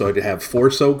selected. So I'd have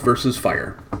 4 soak versus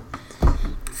fire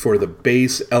for the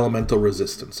base elemental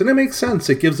resistance. And it makes sense.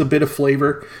 It gives a bit of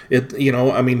flavor.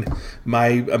 My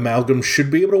amalgam should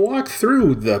be able to walk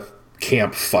through the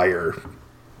campfire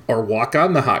or walk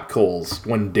on the hot coals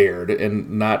when dared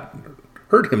and not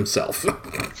hurt himself,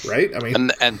 right?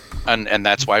 And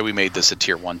that's why we made this a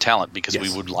tier 1 talent, because we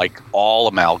would like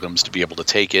all amalgams to be able to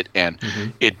take it and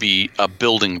it'd be a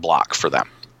building block for them.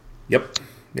 Yep.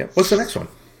 What's the next one?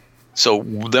 So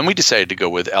then we decided to go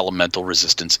with Elemental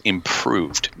Resistance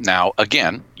Improved. Now,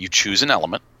 again, you choose an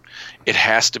element. It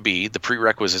has to be, the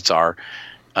prerequisites are,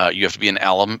 you have to be an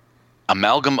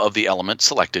amalgam of the element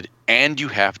selected, and you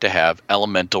have to have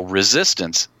elemental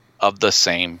resistance of the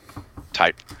same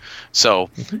type. So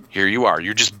here you are.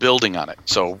 You're just building on it.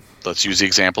 So let's use the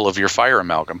example of your fire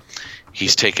amalgam.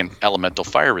 He's taken elemental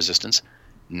fire resistance.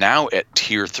 Now at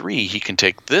tier 3, he can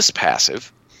take this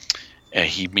passive.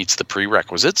 He meets the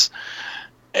prerequisites.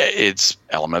 It's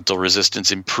elemental resistance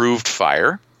improved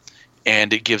fire,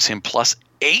 and it gives him plus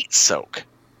 8 soak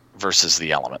versus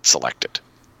the element selected.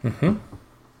 Mm-hmm.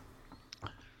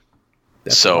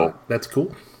 That's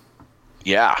cool.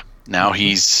 Yeah. Now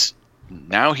he's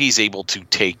able to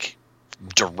take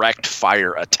direct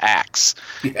fire attacks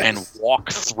and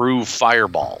walk through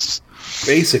fireballs.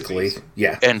 Basically,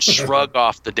 yeah. And shrug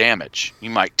off the damage. You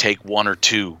might take 1 or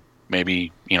 2,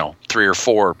 maybe, 3 or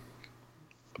 4,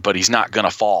 but he's not going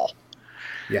to fall.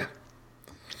 Yeah.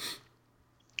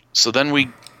 So then we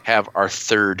have our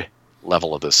 3rd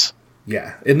level of this.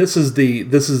 Yeah. And this is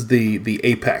the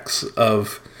apex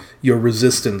of your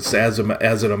resistance as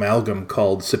an amalgam,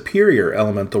 called Superior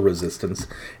Elemental Resistance.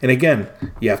 And again,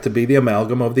 you have to be the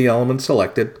amalgam of the element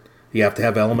selected. You have to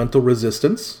have elemental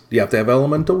resistance. You have to have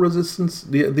elemental resistance,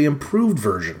 the improved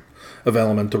version of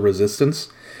elemental resistance.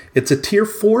 It's a tier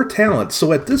 4 talent.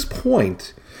 So at this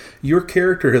point, your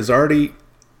character has already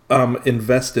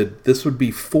invested, this would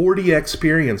be 40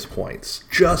 experience points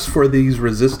just for these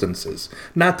resistances.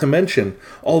 Not to mention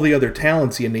all the other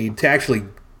talents you need to actually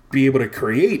be able to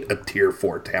create a tier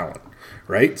 4 talent,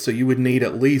 right? So you would need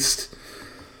at least,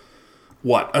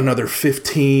 another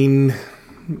 15,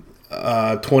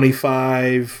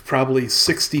 25, probably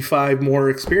 65 more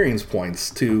experience points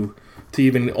to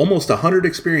even almost 100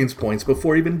 experience points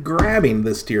before even grabbing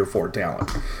this tier 4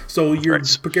 talent. So your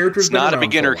character's not a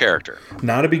beginner character.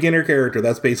 Not a beginner character.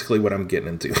 That's basically what I'm getting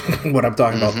into, what I'm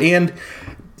talking about. And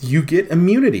you get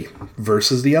immunity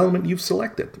versus the element you've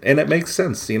selected. And it makes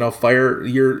sense. Fire,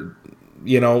 you're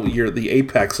the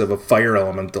apex of a fire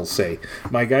element, they'll say.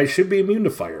 My guy should be immune to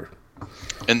fire.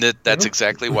 And that's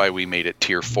exactly why we made it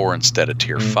tier 4 instead of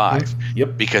tier 5.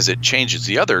 Yep. Because it changes.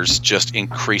 The others just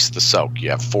increase the soak. You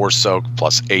have 4 soak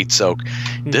plus 8 soak.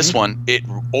 This one, it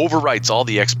overwrites all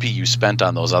the XP you spent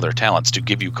on those other talents to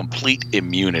give you complete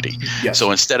immunity. Yes. So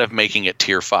instead of making it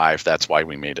tier 5, that's why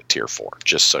we made it tier 4.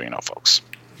 Just so you know, folks.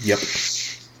 Yep.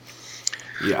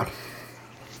 Yeah.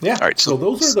 Yeah. All right. So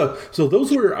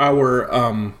those were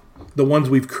our the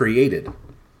ones we've created.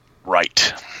 Right.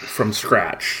 From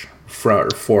scratch for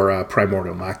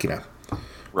Primordial Machina.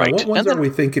 Right. Now, what ones And then- are we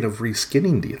thinking of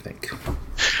reskinning, do you think? Well, Sorry,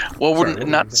 we're what were you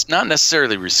not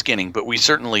necessarily reskinning, but we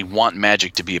certainly want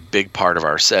magic to be a big part of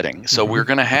our setting. So we're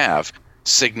going to have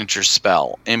signature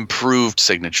spell, improved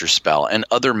signature spell, and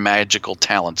other magical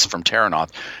talents from Terranoth.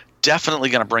 Definitely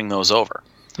going to bring those over.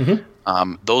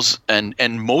 Those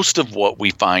and most of what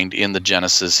we find in the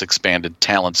Genesis expanded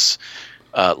talents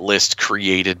list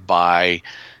created by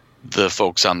the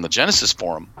folks on the Genesis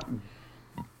forum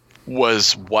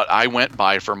was what I went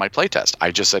by for my playtest.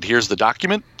 I just said, here's the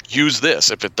document, use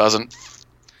this. If it doesn't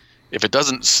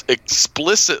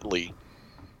explicitly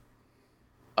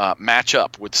match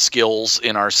up with skills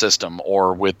in our system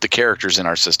or with the characters in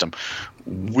our system,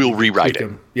 we'll rewrite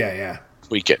it, Yeah.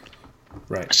 tweak it.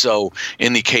 Right. So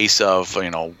in the case of,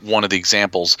 one of the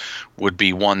examples would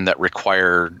be one that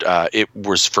required, it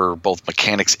was for both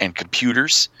mechanics and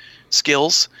computers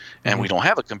skills, and we don't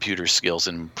have a computer skills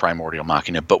in Primordial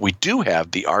Machina, but we do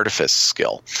have the artifice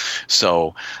skill.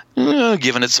 So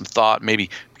giving it some thought, maybe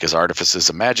because artifice is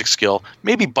a magic skill,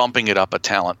 maybe bumping it up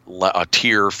a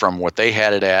tier from what they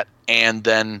had it at, and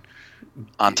then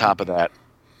on top of that,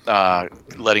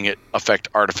 letting it affect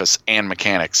artifice and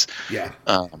mechanics. Yeah.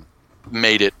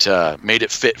 Made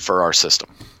it fit for our system.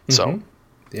 So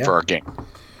Yeah. for our game.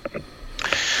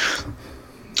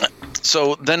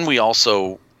 So then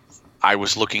I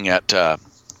was looking at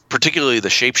particularly the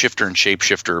Shapeshifter and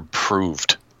Shapeshifter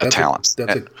improved talents.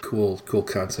 That's a cool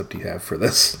concept you have for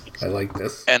this. I like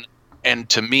this. And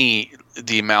to me,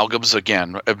 the amalgams,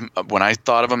 again, when I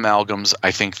thought of amalgams,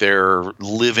 I think they're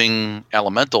living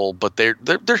elemental, but they're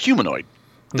humanoid.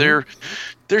 They're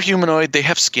humanoid. They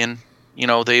have skin.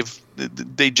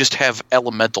 They just have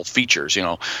elemental features.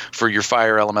 For your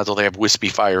fire elemental, they have wispy,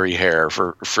 fiery hair.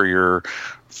 For your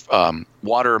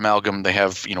water amalgam, they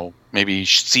have maybe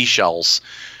seashells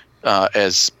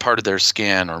as part of their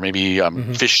skin, or maybe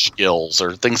fish gills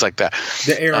or things like that.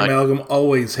 The air amalgam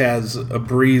always has a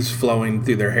breeze flowing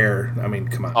through their hair. I mean,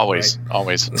 come on. Always, right?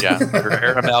 always, yeah. Your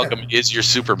hair amalgam is your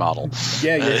supermodel.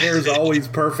 Yeah, your hair is always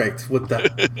perfect. You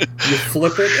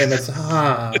flip it and it's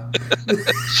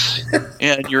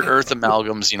And your earth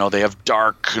amalgams, they have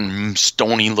dark and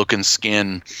stony looking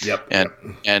skin. Yep.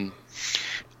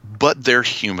 But they're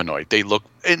humanoid. They look,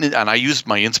 and I used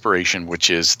my inspiration,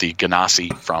 which is the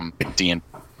Ganassi from D&D.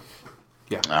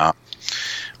 Yeah.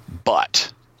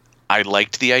 But I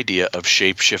liked the idea of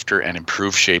Shapeshifter and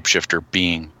Improved Shapeshifter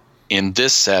being, in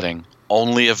this setting,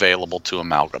 only available to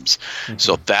amalgams.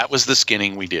 So that was the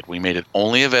skinning we did. We made it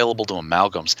only available to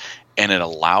amalgams, and it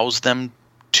allows them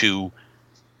to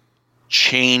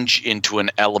change into an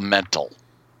elemental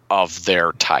of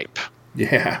their type.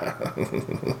 Yeah.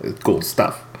 Cool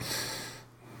stuff.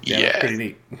 Yeah. That's pretty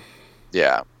neat.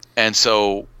 Yeah. And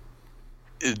so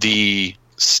the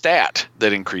stat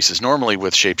that increases, normally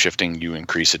with shapeshifting, you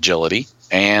increase agility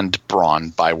and brawn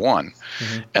by 1.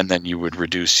 And then you would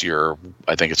reduce your,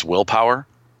 I think it's willpower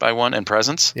by 1 and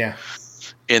presence. Yeah.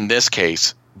 In this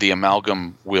case, the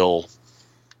amalgam will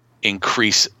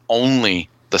increase only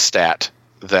the stat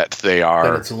that they are.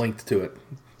 That it's linked to it.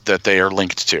 That they are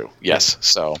linked to. Yes.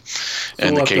 So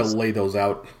in we'll the have case, to lay those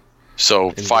out.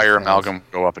 so fire details. amalgam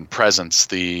will go up in presence.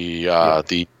 The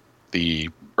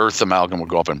earth amalgam will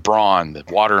go up in brawn. The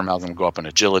water amalgam will go up in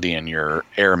agility, and your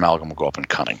air amalgam will go up in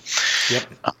cunning.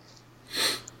 Yep.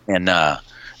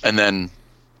 And then,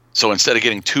 so instead of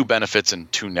getting 2 benefits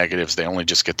and 2 negatives, they only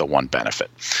just get the 1 benefit.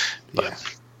 Yeah.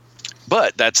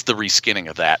 But that's the reskinning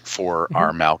of that for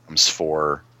our amalgams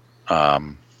for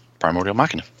Primordial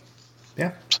Machina.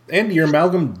 Yeah. And your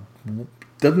amalgam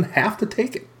doesn't have to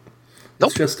take it.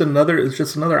 Nope. It's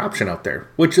just another option out there.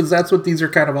 That's what these are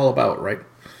kind of all about, right?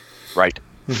 Right.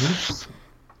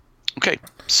 Okay.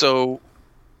 So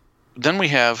then we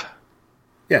have.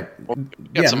 Yeah.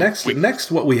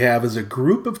 Next what we have is a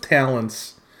group of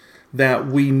talents that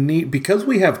we need because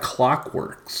we have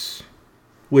clockworks,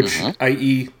 which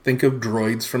i.e. think of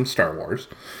droids from Star Wars,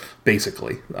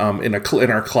 basically. In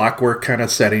our clockwork kind of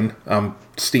setting,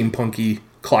 steampunky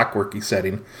clockworky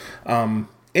setting.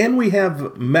 And we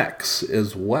have mechs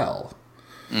as well.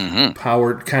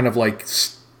 Powered, kind of like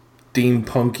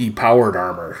steampunky powered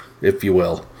armor, if you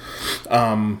will.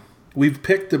 We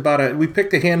picked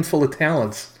a handful of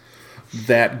talents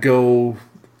that go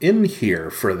in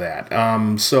here for that.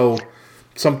 So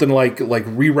something like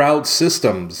Reroute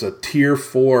Systems, a tier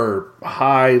 4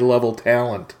 high level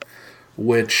talent,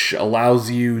 which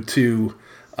allows you to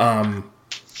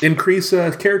increase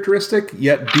a characteristic,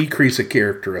 yet decrease a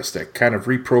characteristic, kind of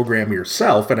reprogram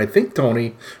yourself. And I think,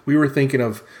 Tony, we were thinking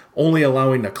of only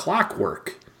allowing the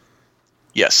clockwork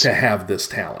Yes. to have this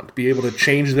talent, be able to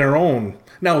change their own.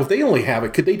 Now, if they only have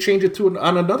it, could they change it to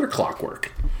on another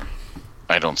clockwork?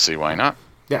 I don't see why not.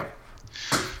 Yeah.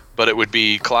 But it would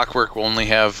be Clockwork will only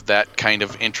have that kind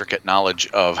of intricate knowledge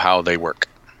of how they work.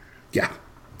 Yeah.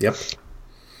 Yep.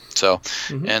 So,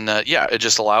 it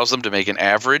just allows them to make an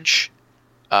average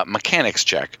mechanics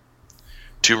check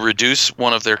to reduce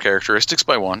one of their characteristics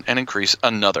by 1 and increase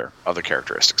another of the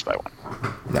characteristics by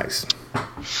 1. Nice.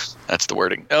 That's the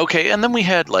wording. Okay, and then we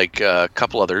had like a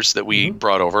couple others that we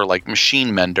brought over, like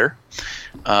Machine Mender.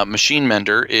 Machine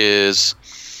Mender is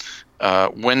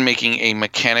when making a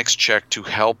mechanics check to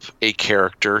help a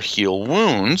character heal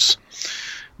wounds,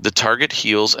 the target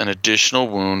heals an additional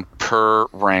wound per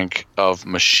rank of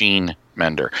Machine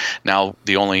Mender. Now,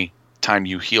 the only time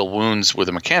you heal wounds with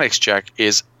a mechanics check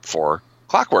is for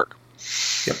Clockwork.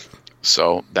 Yep.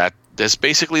 So that's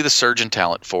basically the surgeon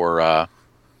talent for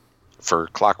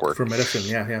Clockwork. For medicine,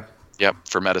 yeah. Yep,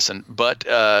 for medicine. But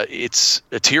it's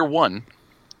a tier 1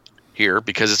 here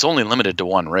because it's only limited to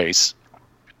 1 race.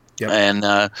 Yep. And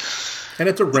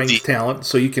it's a ranked talent,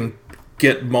 so you can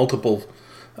get multiple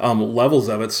levels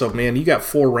of it. So, man, you got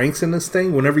 4 ranks in this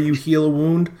thing. Whenever you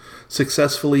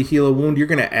successfully heal a wound, you're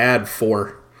going to add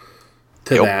 4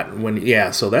 to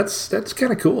that. So that's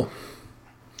kind of cool.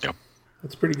 Yep.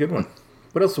 That's a pretty good one.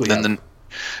 What else do we have?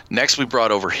 Next, we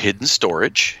brought over hidden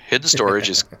storage. Hidden storage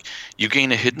is you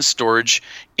gain a hidden storage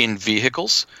in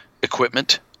vehicles,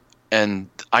 equipment, and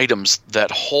items that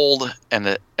hold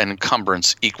an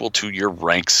encumbrance equal to your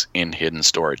ranks in hidden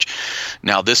storage.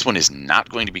 Now, this one is not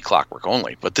going to be Clockwork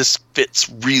only, but this fits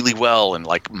really well in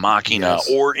like Machina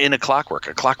or in a Clockwork.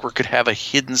 A Clockwork could have a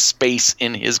hidden space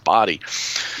in his body.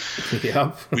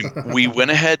 Yeah. we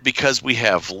went ahead because we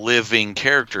have living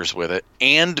characters with it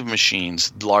and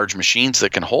machines, large machines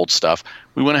that can hold stuff.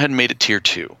 We went ahead and made it tier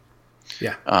 2.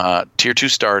 Yeah. Tier 2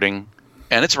 starting,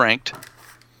 and it's ranked.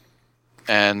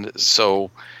 And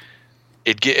so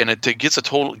gains a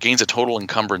total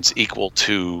encumbrance equal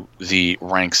to the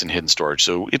ranks in hidden storage.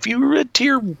 So if you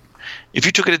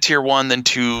took it at tier 1, then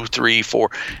 2, 3,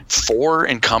 4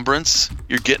 encumbrance,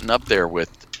 you're getting up there with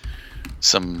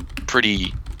some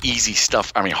pretty easy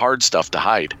stuff. I mean, hard stuff to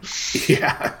hide.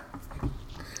 Yeah.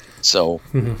 So,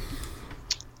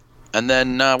 and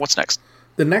then what's next?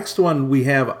 The next one we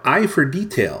have Eye for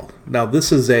Detail. Now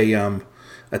this is a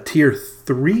tier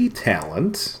 3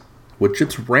 talent, which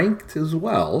it's ranked as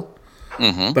well.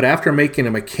 Mm-hmm. But after making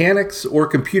a mechanics or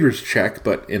computers check,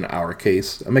 but in our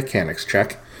case, a mechanics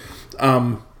check,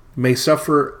 may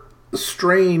suffer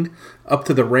strain up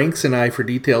to the ranks in Eye for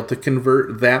Detail to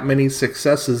convert that many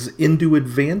successes into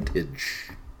advantage.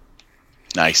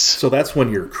 Nice. So that's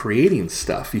when you're creating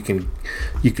stuff. You can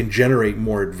generate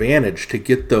more advantage to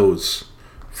get those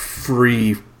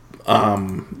free,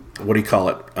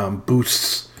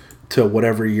 boosts to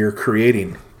whatever you're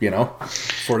creating,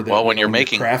 for the when you're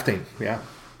making crafting. Yeah.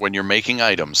 When you're making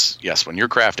items, yes, when you're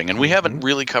crafting, and we haven't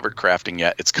really covered crafting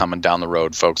yet. It's coming down the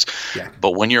road, folks. Yeah.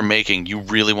 But when you're making, you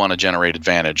really want to generate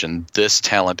advantage, and this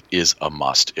talent is a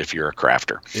must if you're a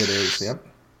crafter. It is, yep.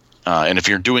 And if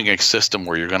you're doing a system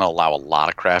where you're going to allow a lot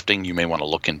of crafting, you may want to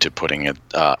look into putting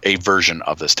a version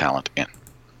of this talent in.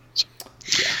 So,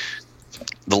 yeah.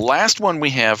 The last one we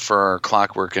have for our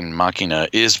Clockwork and Machina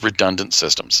is redundant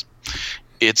systems.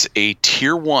 It's a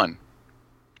tier 1,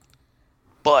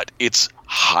 but it's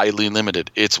highly limited.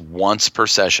 It's once per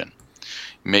session.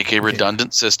 Take a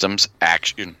redundant systems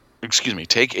action.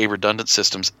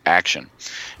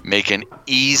 Make an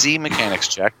easy mechanics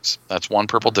check. That's 1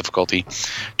 purple difficulty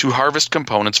to harvest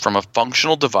components from a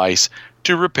functional device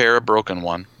to repair a broken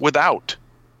one without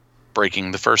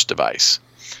breaking the first device.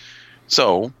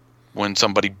 So, when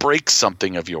somebody breaks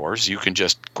something of yours, you can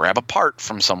just grab a part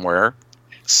from somewhere,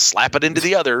 slap it into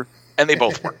the other, and they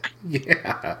both work.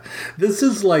 Yeah. This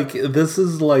is like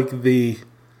the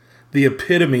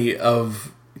epitome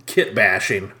of kit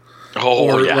bashing.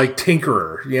 Like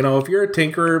tinkerer. If you're a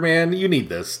tinkerer, man, you need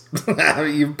this.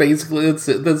 You basically this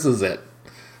is it.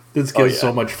 This gives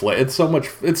so much flavor. It's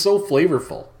so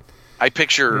flavorful. I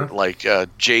picture like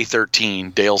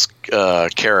J13, Dale's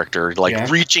character,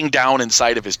 reaching down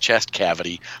inside of his chest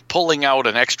cavity, pulling out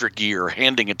an extra gear,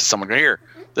 handing it to someone. Here,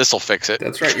 this'll fix it.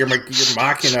 That's right. You're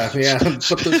Machina. Yeah,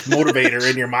 put this motivator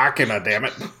in your Machina. Damn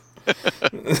it.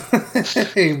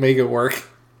 Make it work.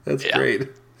 That's great.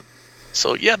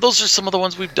 So those are some of the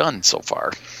ones we've done so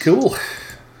far. Cool.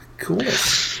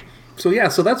 So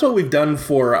that's what we've done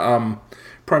for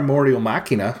Primordial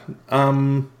Machina.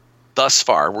 Thus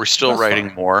far, we're still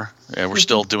writing more. We're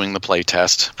still doing the play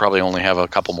test. Probably only have a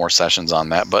couple more sessions on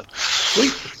that, but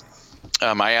sweet.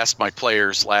 I asked my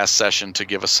players last session to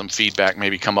give us some feedback,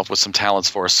 maybe come up with some talents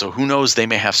for us. So who knows, they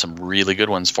may have some really good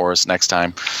ones for us next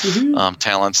time.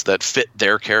 Talents that fit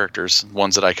their characters,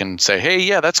 ones that I can say, hey,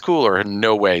 yeah, that's cool, or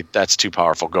no way, that's too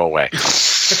powerful, go away.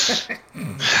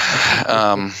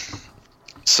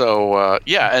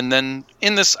 And then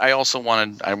in this, I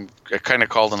kind of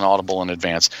called an audible in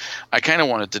advance. I kind of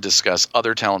wanted to discuss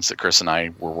other talents that Chris and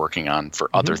I were working on for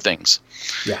other things.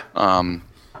 Yeah.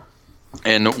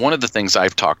 And one of the things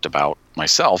I've talked about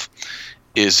myself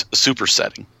is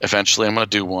supersetting. Eventually, I'm going to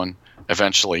do one.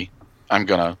 Eventually, I'm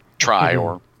going to try,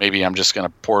 or maybe I'm just going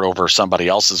to port over somebody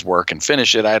else's work and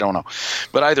finish it. I don't know.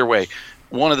 But either way,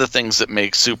 one of the things that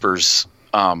makes supers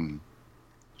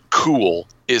cool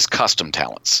is custom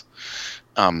talents.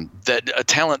 That a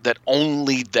talent that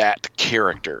only that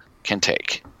character can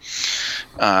take.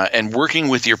 And working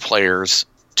with your players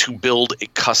to build a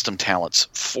custom talents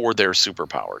for their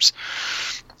superpowers.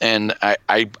 And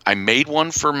I made one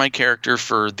for my character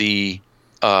for the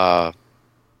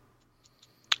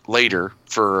later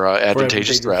for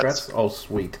advantageous threats. Oh,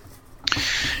 sweet.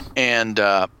 And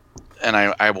I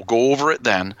will go over it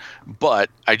then, but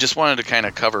I just wanted to kind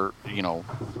of cover,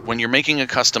 when you're making a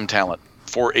custom talent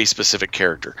for a specific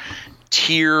character,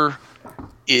 tier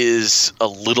is a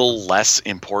little less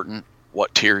important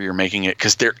what tier you're making it,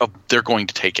 because they're going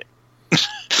to take it.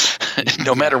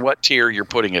 No matter what tier you're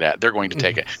putting it at, they're going to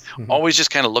take it. Always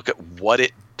just kind of look at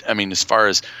as far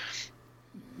as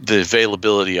the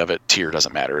availability of it, tier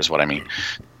doesn't matter, is what I mean.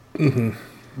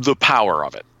 The power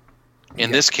of it.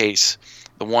 In this case,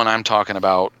 the one I'm talking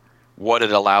about, what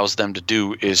it allows them to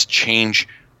do is change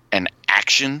an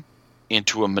action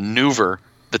into a maneuver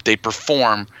that they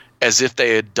perform as if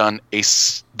they had done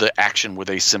the action with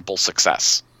a simple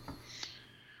success.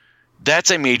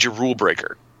 That's a major rule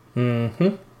breaker.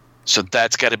 So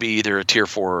that's got to be either a tier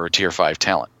 4 or a tier 5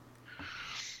 talent.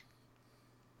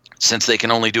 Since they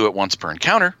can only do it once per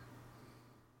encounter,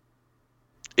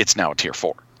 it's now a tier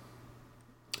 4.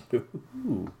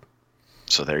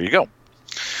 So there you go.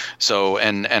 So,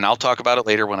 and I'll talk about it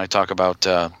later when I talk about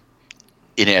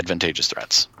inadvantageous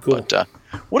threats. Cool. But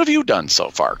what have you done so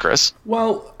far, Chris?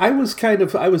 Well, I was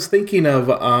thinking of,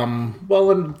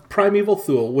 in Primeval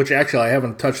Thule, which actually I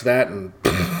haven't touched that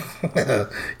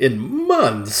in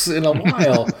months, in a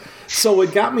while. So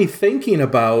it got me thinking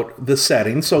about the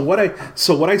setting. So what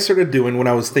I started doing when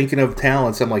I was thinking of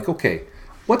talents, I'm like, okay,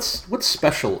 what's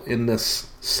special in this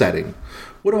setting?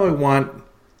 What do I want?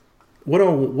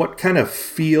 What kind of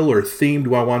feel or theme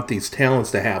do I want these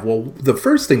talents to have? Well, the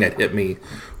first thing that hit me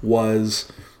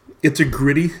was it's a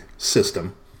gritty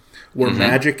system where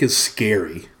magic is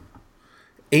scary.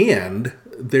 And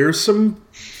there's some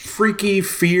freaky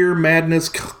fear, madness,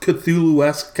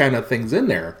 Cthulhu-esque kind of things in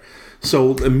there.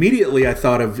 So immediately I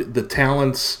thought of the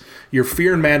talents, your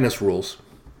fear and madness rules,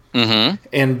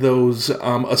 and those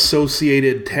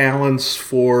associated talents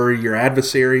for your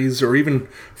adversaries, or even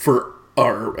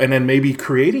and then maybe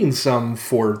creating some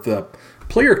for the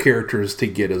player characters to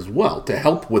get as well, to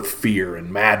help with fear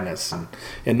and madness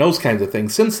and those kinds of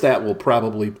things. Since that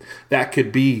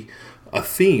could be a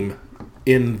theme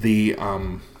in the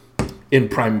in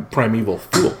Primeval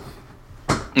Thule.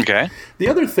 Okay. The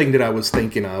other thing that I was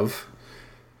thinking of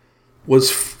was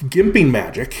gimping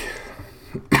magic.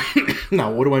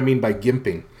 Now, what do I mean by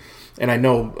gimping? And I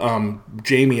know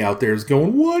Jamie out there is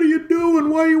going, what are you doing?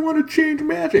 Why do you want to change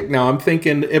magic? Now, I'm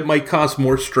thinking it might cost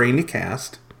more strain to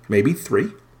cast. Maybe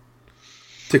 3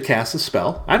 to cast a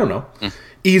spell. I don't know.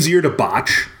 Easier to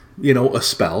botch, a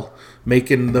spell.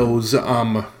 Making those, you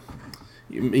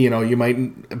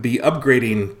might be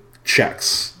upgrading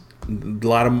checks. A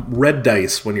lot of red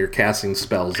dice when you're casting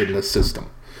spells in this system,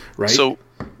 right? So,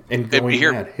 and going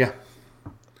mad, yeah.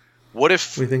 What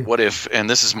if, and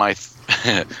this is my,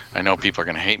 I know people are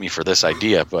going to hate me for this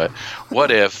idea, but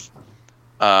what if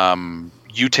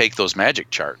you take those magic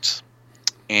charts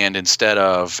and instead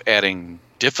of adding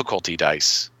difficulty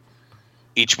dice,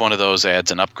 each one of those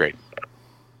adds an upgrade?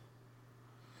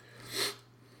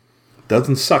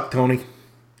 Doesn't suck, Tony.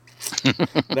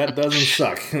 That doesn't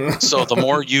suck. So the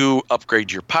more you upgrade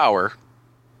your power,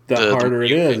 the harder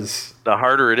it is. The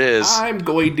harder it is. I'm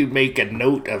going to make a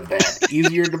note of that.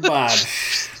 Easier to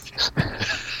botch.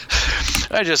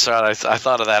 I just thought I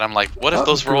thought of that. I'm like, what if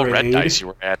those were all red dice you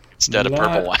were at instead of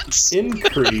purple ones?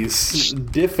 Increase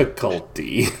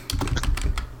difficulty.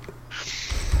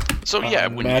 So yeah,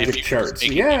 magic charts.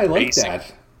 Yeah, I like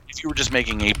that. If you were just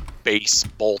making a base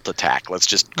bolt attack, let's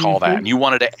just call that, and you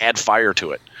wanted to add fire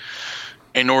to it,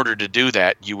 in order to do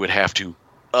that, you would have to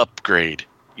upgrade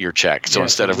your check. So Yeah,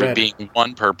 instead it's of it red. being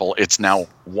one purple, it's now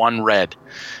one red.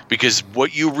 Because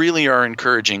what you really are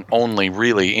encouraging only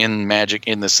really in Magic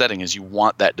in this setting is you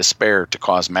want that despair to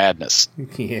cause madness.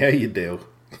 Yeah, you do.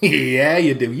 Yeah,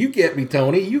 you do. You get me,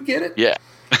 Tony. You get it. Yeah.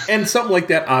 And something like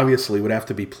that obviously would have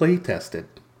to be play tested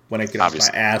when I get off my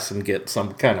Obviously. ass and get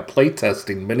some kind of play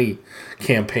testing mini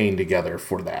campaign together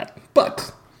for that.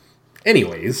 But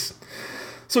anyways,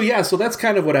 so that's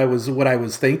kind of what I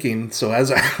was thinking. So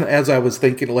as I was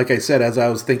thinking, like I said, as I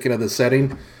was thinking of the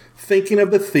setting, thinking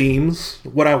of the themes,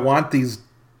 what I want these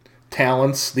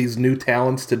new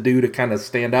talents to do to kind of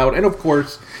stand out. And of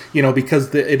course,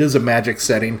 because it is a Magic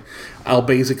setting, I'll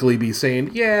basically be saying,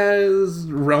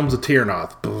 Realms of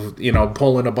Tiernoth,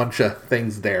 pulling a bunch of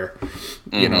things there,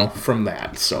 from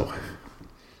that. So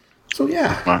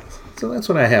yeah. Right. So that's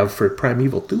what I have for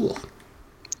Primeval Duel.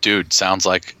 Dude, sounds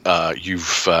like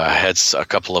you've had a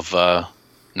couple of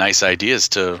nice ideas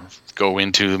to go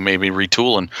into, maybe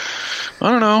retool and,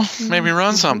 I don't know, maybe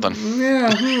run something.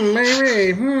 Yeah,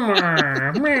 maybe.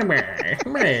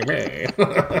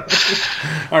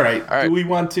 All right. Do we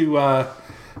want to?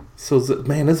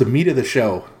 Man, that's the meat of the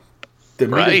show. The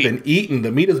meat has been eaten.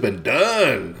 The meat has been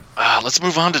done. Let's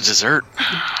move on to dessert.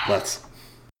 Let's.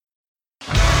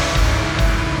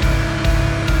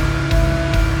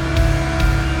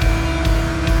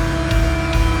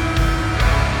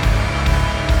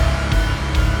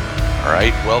 All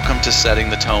right, welcome to Setting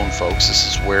the Tone, folks. This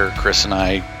is where Chris and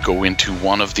I go into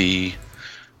one of the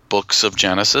books of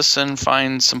Genesis and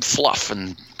find some fluff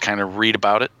and kind of read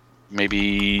about it,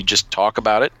 maybe just talk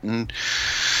about it. And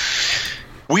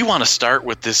we want to start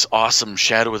with this awesome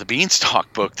Shadow of the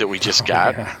Beanstalk book that we just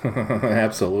got.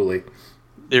 Absolutely.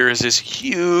 There is this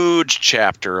huge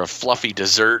chapter of fluffy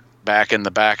dessert back in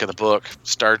the back of the book.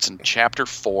 Starts in chapter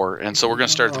 4, and so we're going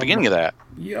to start at the beginning of that.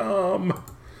 Yum.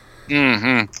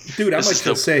 Mm-hmm. Dude, I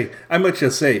might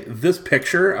just say, this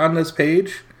picture on this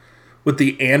page with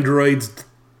the androids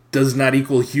does not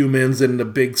equal humans and the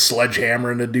big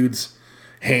sledgehammer in the dude's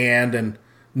hand and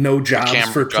no jobs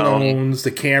for clones,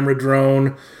 the camera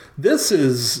drone. This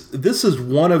is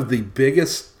one of the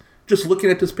biggest, just looking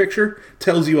at this picture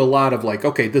tells you a lot of like,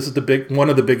 okay, this is one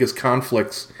of the biggest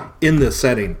conflicts in this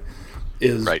setting.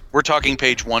 Is right. We're talking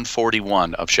page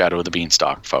 141 of Shadow of the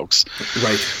Beanstalk, folks.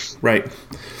 Right.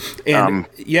 And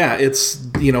it's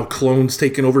clones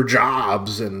taking over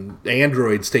jobs and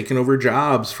androids taking over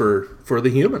jobs for the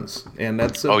humans, and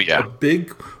that's a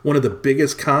big one of the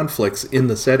biggest conflicts in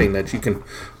the setting that you can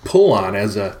pull on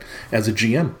as a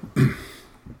GM.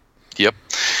 Yep.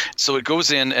 So it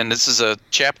goes in, and this is a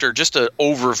chapter, just an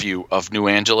overview of New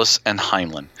Angeles and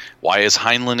Heinlein. Why is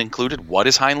Heinlein included? What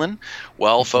is Heinlein?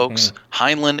 Well, folks,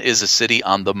 Heinlein is a city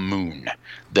on the moon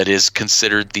that is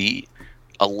considered the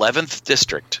 11th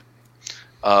district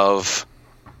of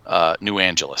New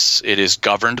Angeles. It is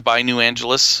governed by New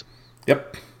Angeles.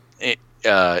 Yep. In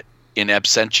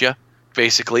absentia,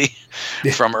 basically,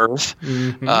 from Earth.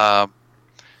 And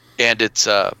it's...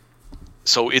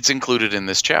 So it's included in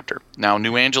this chapter. Now,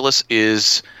 New Angeles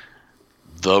is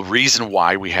the reason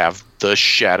why we have the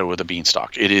Shadow of the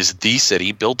Beanstalk. It is the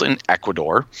city built in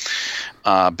Ecuador,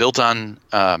 built around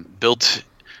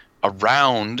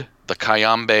the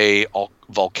Cayambe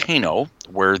volcano,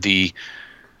 where the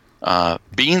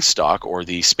beanstalk or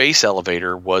the space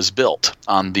elevator was built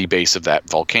on the base of that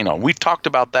volcano. We've talked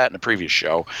about that in a previous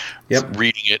show,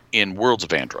 reading it in Worlds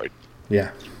of Android.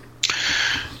 Yeah.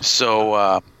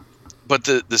 So... But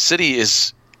the city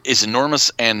is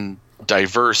enormous and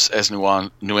diverse as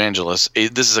New Angeles.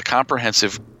 This is a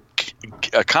comprehensive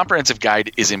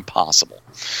guide is impossible.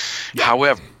 Yeah.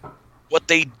 However, what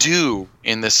they do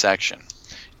in this section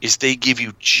is they give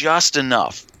you just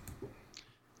enough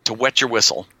to wet your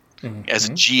whistle as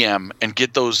a GM and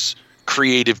get those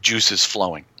creative juices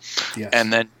flowing,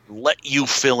 and then let you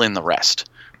fill in the rest,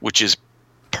 which is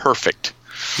perfect.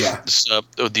 Yeah. So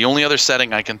the only other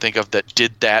setting I can think of that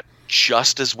did that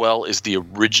just as well is the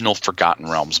original Forgotten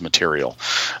Realms material,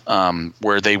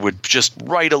 where they would just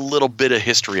write a little bit of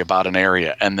history about an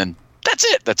area, and then that's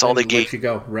it. That's all they gave. Let you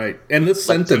go, right. And this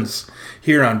sentence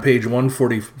here on page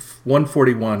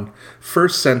 141,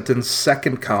 first sentence,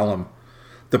 second column,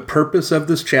 the purpose of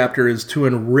this chapter is to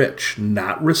enrich,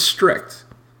 not restrict,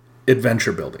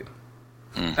 adventure building.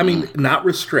 I mean, not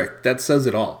restrict. That says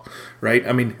it all, right?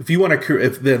 I mean, if you want to,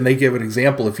 then they give an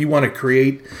example. If you want to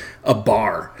create a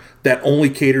bar that only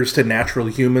caters to natural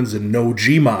humans and no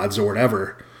Gmods or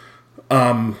whatever,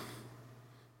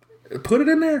 put it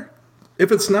in there.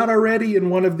 If it's not already in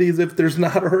one of these, if there's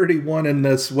not already one in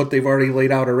this, what they've already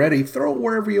laid out already, throw it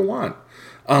wherever you want.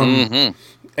 And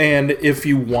if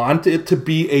you want it to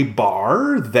be a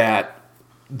bar that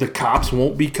the cops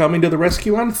won't be coming to the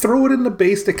rescue on, throw it in the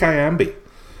base to Cayambe,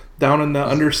 down in the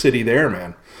Undercity there,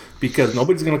 man. Because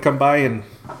nobody's going to come by and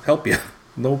help you.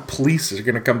 No police are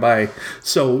going to come by.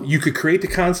 So you could create the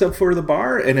concept for the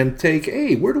bar and then take,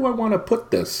 hey, where do I want to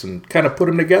put this? And kind of put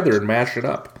them together and mash it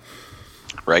up.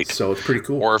 Right. So it's pretty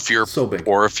cool. Or if you're so big.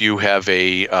 Or if you have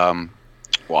a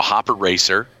hopper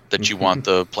racer that you want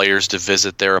the players to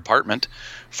visit their apartment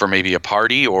for maybe a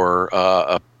party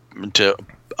or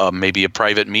maybe a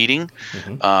private meeting,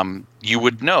 you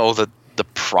would know that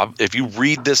if you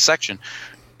read this section,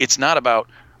 it's not about.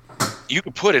 You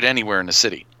could put it anywhere in the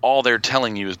city. All they're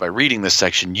telling you is by reading this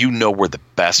section, you know where the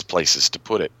best places to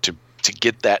put it to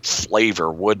get that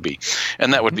flavor would be.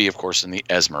 And that would be, of course, in the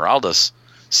Esmeraldas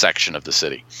section of the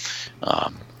city.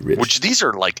 Which these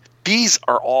are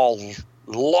all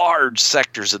large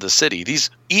sectors of the city.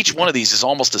 Each one of these is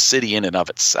almost a city in and of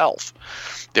itself.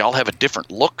 They all have a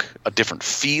different look, a different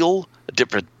feel, a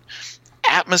different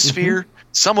atmosphere.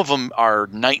 Some of them are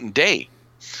night and day.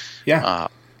 Yeah.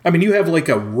 I mean, you have like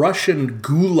a Russian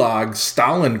gulag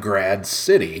Stalingrad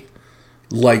city,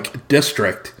 like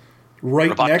district,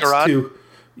 right next to,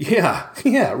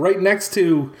 right next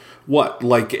to what,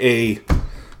 like a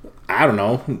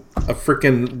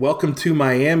freaking Welcome to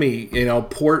Miami,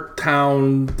 port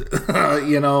town,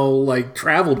 like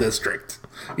travel district.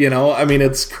 I mean,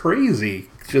 it's crazy.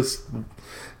 Just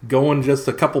going just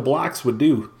a couple blocks would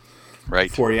do.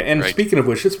 Right. For you. And speaking of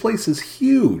which, this place is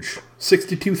huge.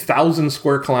 62,000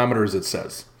 square kilometers, it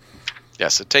says.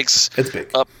 Yes, it's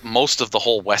big. Up most of the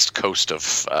whole west coast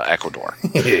of Ecuador.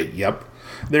 Yep.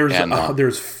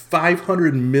 There's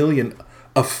 500 million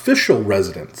official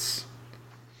residents.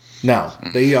 Now,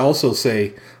 they also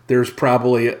say there's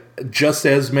probably just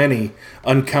as many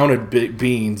uncounted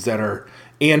beings that are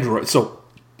androids. So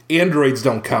androids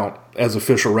don't count as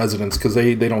official residents because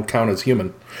they don't count as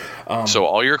human. So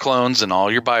all your clones and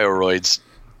all your bioroids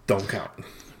don't count.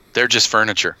 They're just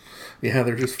furniture. Yeah,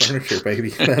 they're just furniture, baby.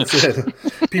 That's it.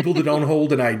 People who don't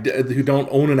hold an ID, who don't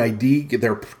own an ID,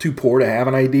 they're too poor to have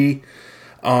an ID.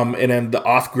 And then the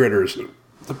off-gridders,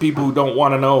 the people who don't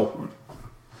want to know.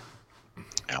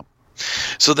 Yeah.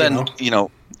 So then,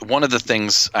 one of the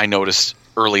things I noticed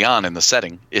early on in the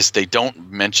setting is they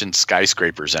don't mention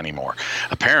skyscrapers anymore.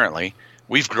 Apparently,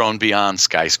 we've grown beyond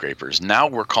skyscrapers. Now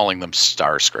we're calling them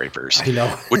star scrapers. I know.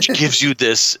 Which gives you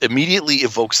immediately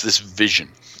evokes this vision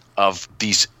of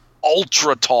these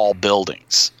ultra tall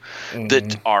buildings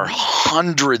that are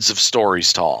hundreds of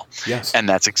stories tall. Yes. And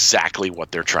that's exactly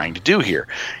what they're trying to do here.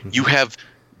 You have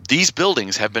these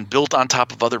buildings have been built on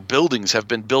top of other buildings, have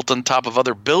been built on top of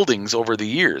other buildings over the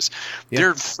years. Yeah.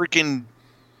 They're freaking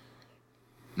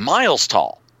miles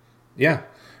tall. Yeah.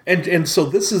 And so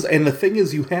this is, and the thing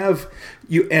is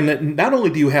and not only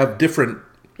do you have different,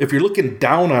 if you're looking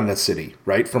down on the city,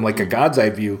 right, from like a God's eye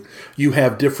view, you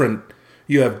have different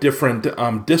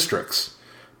districts.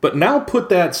 But now put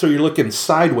that so you're looking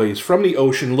sideways from the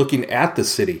ocean looking at the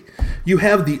city. You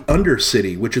have the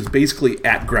Undercity, which is basically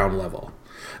at ground level.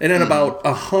 And then about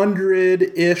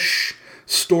 100-ish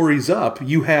stories up,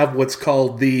 you have what's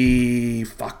called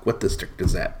what district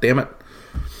is that? Damn it.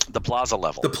 The plaza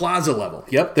level. The plaza level.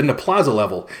 Yep. Then the plaza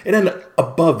level. And then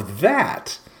above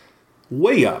that,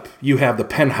 way up, you have the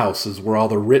penthouses where all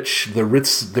the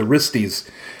Risties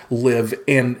live.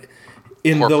 And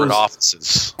in corporate those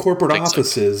offices. Corporate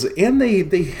offices. And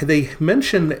they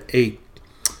mention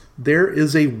there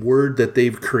is a word that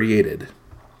they've created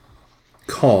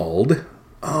called,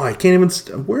 I can't even,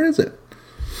 where is it?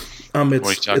 What are you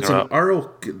talking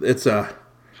about? It's a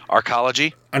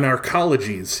arcology? An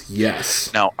arcologies,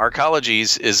 yes. Now,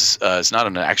 arcologies is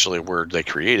not actually a word they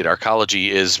created. Arcology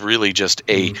is really just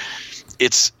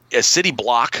it's a city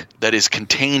block that is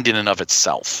contained in and of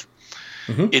itself.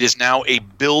 Mm-hmm. It is now a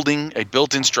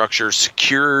built-in structure,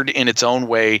 secured in its own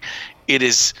way. It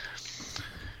is.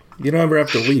 You don't ever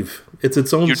have to leave. It's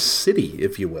its own city,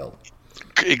 if you will.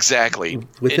 Exactly.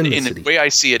 Within the city. The way I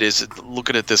see it is, look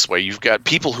at it this way. You've got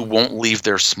people who won't leave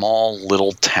their small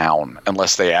little town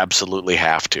unless they absolutely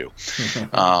have to.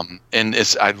 And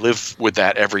I live with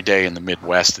that every day in the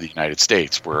Midwest of the United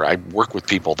States, where I work with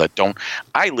people that don't.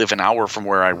 I live an hour from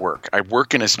where I work. I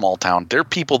work in a small town. There are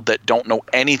people that don't know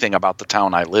anything about the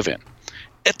town I live in.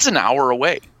 It's an hour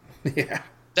away. Yeah.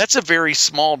 That's a very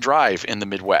small drive in the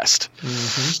Midwest.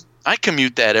 Mm-hmm. I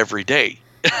commute that every day.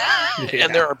 Yeah.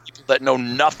 And there are people that know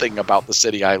nothing about the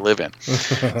city I live in.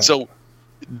 So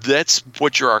that's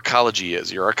what your arcology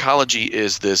is. Your arcology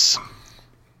is this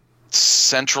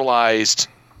centralized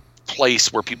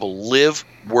place where people live,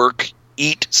 work,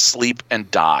 eat, sleep, and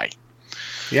die.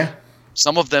 Yeah.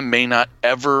 Some of them may not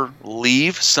ever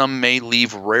leave. Some may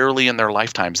leave rarely in their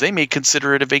lifetimes. They may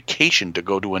consider it a vacation to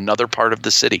go to another part of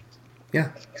the city.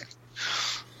 Yeah.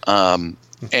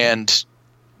 And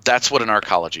that's what an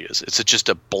arcology is. It's just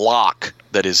a block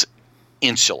that is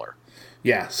insular.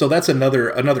 Yeah, so that's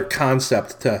another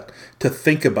concept to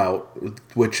think about,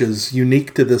 which is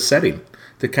unique to this setting,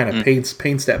 that kind of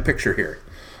paints that picture here,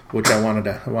 which I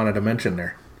wanted to mention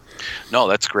there. No,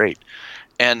 that's great.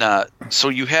 And so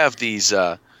you have these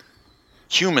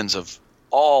humans of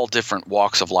all different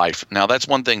walks of life. Now, that's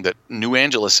one thing, that New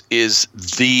Angeles is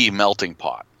the melting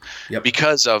pot. Yep.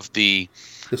 Because of the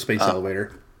space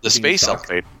elevator. The space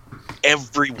elevator.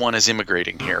 Everyone is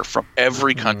immigrating here from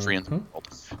every country in the world.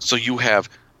 So you have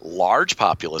large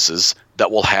populaces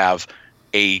that will have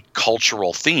a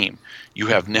cultural theme. You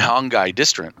have Nihongai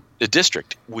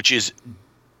district, which is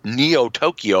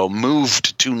Neo-Tokyo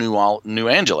moved to New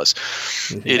Angeles.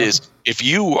 Yeah. It is, if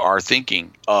you are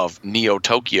thinking of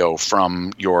Neo-Tokyo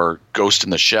from your Ghost in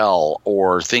the Shell,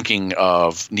 or thinking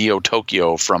of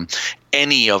Neo-Tokyo from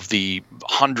any of the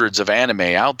hundreds of anime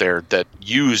out there that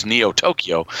use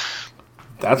Neo-Tokyo,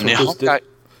 that's what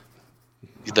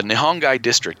the Nihongai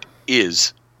district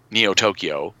is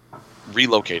Neo-Tokyo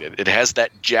relocated. It has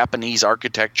that Japanese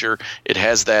architecture. It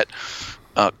has that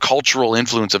cultural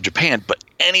influence of Japan, but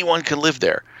anyone can live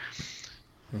there.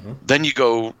 Then you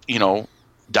go,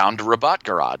 down to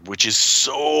Rabatgarad, which is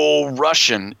so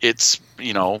Russian, it's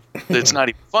it's not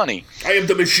even funny. I am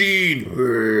the machine.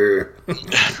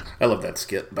 I love that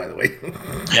skit, by the way.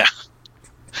 Yeah.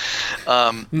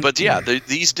 But yeah,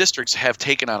 these districts have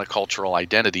taken on a cultural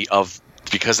identity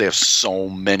because they have so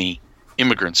many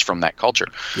immigrants from that culture.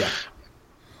 Yeah.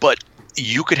 But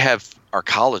you could have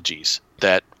arcologies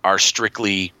that are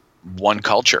strictly one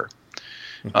culture.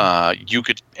 You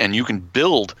can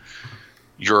build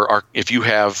if you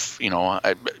have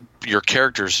your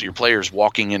characters, your players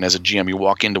walking in as a GM, you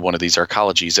walk into one of these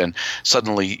arcologies, and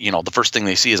suddenly the first thing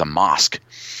they see is a mosque,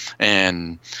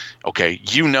 and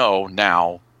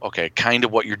now kind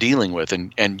of what you're dealing with,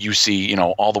 and you see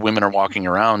all the women are walking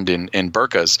around in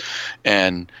burqas,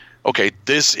 and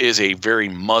this is a very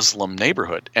Muslim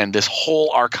neighborhood, and this whole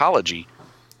arcology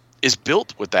is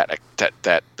built with that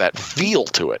feel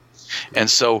to it. And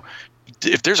so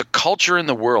if there's a culture in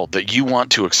the world that you want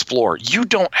to explore, you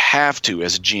don't have to,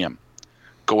 as a GM,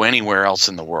 go anywhere else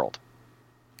in the world.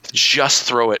 Just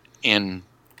throw it in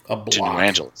to New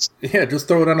Angeles. Yeah, just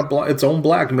throw it on its own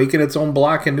block, make it its own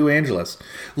block in New Angeles.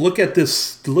 Look at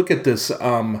this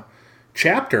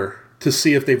chapter to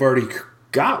see if they've already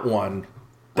got one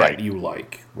that you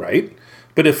like, right?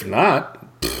 But if not,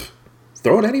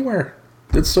 throw it anywhere.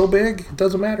 It's so big, it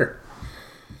doesn't matter.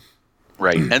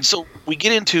 Right. And so we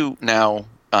get into now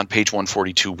on page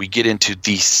 142, we get into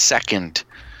the second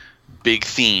big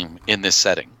theme in this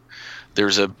setting.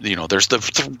 There's there's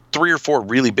the three or four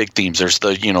really big themes. There's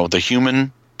the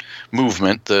human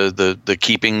movement, the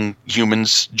keeping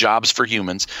humans, jobs for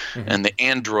humans, and the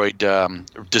android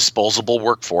disposable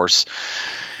workforce.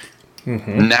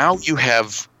 Now you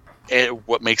have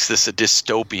what makes this a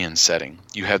dystopian setting.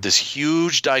 You have this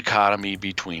huge dichotomy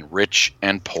between rich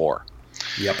and poor.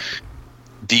 Yep.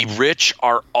 The rich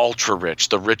are ultra rich,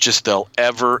 the richest they'll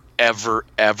ever, ever,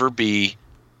 ever be.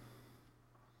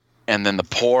 And then the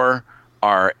poor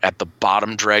are at the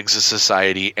bottom dregs of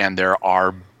society, and there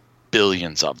are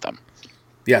billions of them.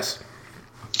 Yes.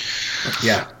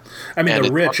 Yeah. I mean,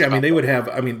 the rich, they would have,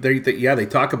 they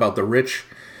talk about the rich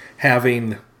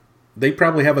having, they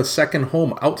probably have a second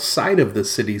home outside of the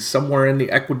city, somewhere in the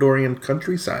Ecuadorian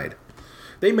countryside.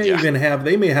 They may even have,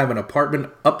 an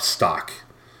apartment up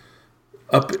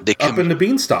in the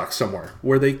beanstalk somewhere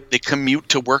where they commute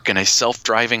to work in a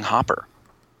self-driving hopper.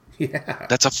 Yeah.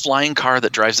 That's a flying car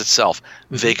that drives itself.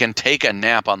 They can take a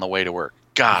nap on the way to work.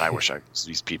 God, I wish I was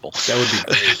these people. That would be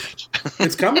great.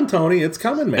 It's coming, Tony. It's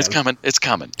coming, man. It's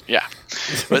coming. Yeah.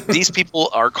 But these people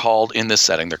are called, in this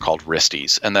setting, they're called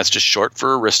Risties, and that's just short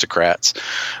for aristocrats.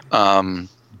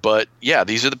 But yeah,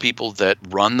 these are the people that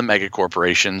run the mega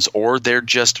corporations, or they're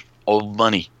just old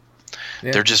money.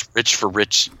 Yeah. They're just rich for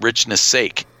richness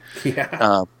sake.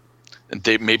 Yeah.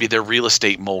 Maybe they're real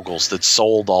estate moguls that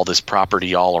sold all this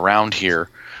property all around here,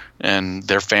 and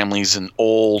their family's an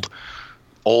old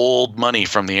money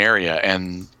from the area,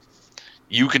 and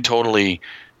you can totally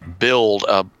build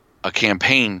a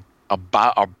campaign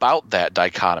about that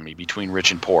dichotomy between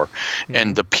rich and poor,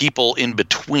 and the people in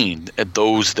between,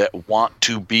 those that want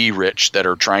to be rich, that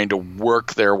are trying to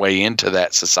work their way into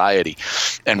that society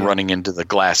and running into the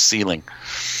glass ceiling.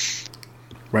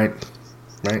 Right.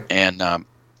 And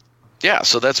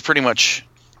so that's pretty much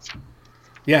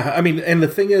Yeah, I mean, and the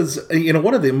thing is, you know,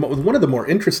 one of the more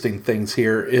interesting things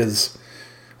here is,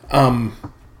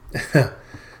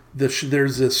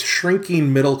 there's this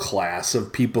shrinking middle class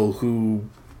of people who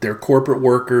they're corporate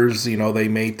workers. You know, they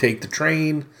may take the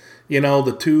train, you know,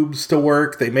 the tubes to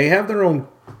work. They may have their own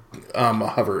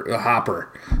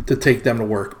hopper to take them to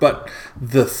work, but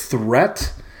the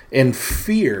threat and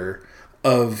fear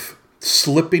of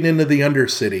slipping into the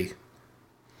Undercity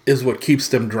is what keeps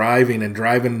them driving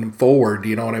them forward.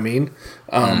 You know what I mean?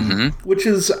 Which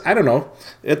is, I don't know,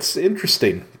 it's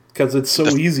interesting because it's so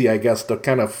easy, I guess, to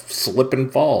kind of slip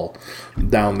and fall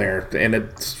down there, and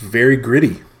it's very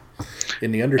gritty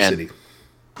in the Undercity.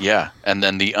 And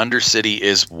then the Undercity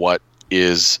is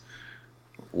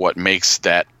what makes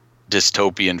that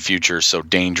dystopian future so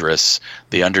dangerous.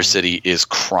 The Undercity is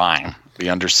crime. The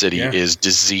Undercity is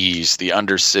disease. The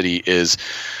Undercity is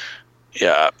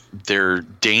there are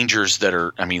dangers that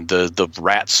are, I mean, the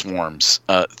rat swarms.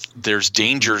 There's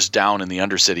dangers down in the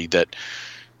Undercity that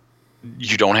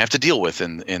you don't have to deal with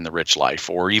in the rich life,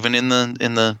 or even in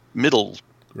the middle,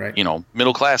 right? You know,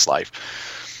 middle class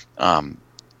life.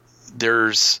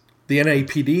 There's the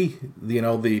NAPD, you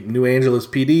know, the New Angeles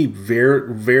PD,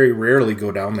 very, very rarely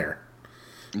go down there.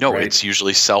 No, right? It's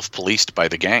usually self-policed by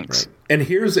the gangs. Right. And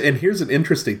here's an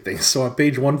interesting thing. So on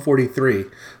page 143,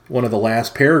 one of the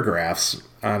last paragraphs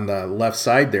on the left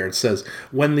side there, it says,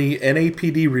 when the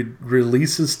NAPD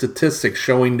releases statistics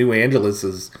showing New Angeles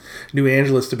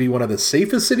to be one of the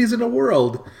safest cities in the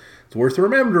world, it's worth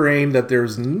remembering that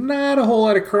there's not a whole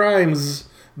lot of crimes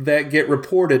that get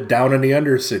reported down in the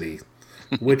Undercity,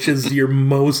 which is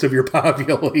most of your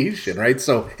population, right?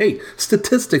 So, hey,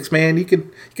 statistics, man, you can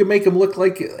make them look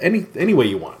like any way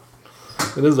you want.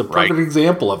 It is a perfect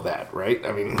example of that, right?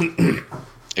 I mean,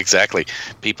 exactly.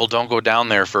 People don't go down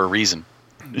there for a reason.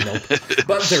 No.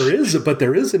 But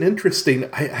there is an interesting.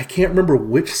 I can't remember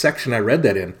which section I read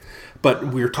that in, but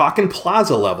we're talking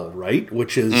plaza level, right?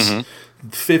 Which is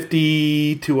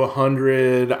 50 to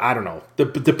 100. I don't know,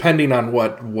 depending on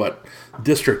what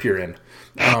district you're in.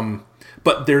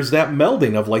 But there's that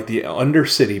melding of like the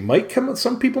Undercity might come.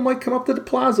 Some people might come up to the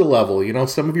plaza level. You know,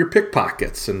 some of your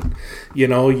pickpockets and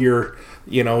your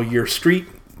street,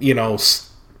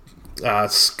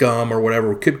 scum or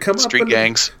whatever could come up.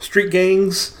 Street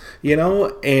gangs, you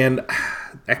know, and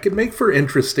that could make for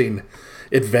interesting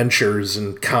adventures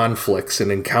and conflicts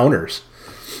and encounters.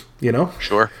 You know,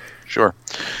 sure.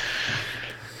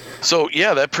 So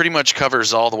yeah, that pretty much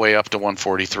covers all the way up to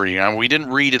 143. Now, we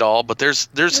didn't read it all, but there's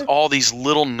all these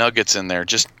little nuggets in there,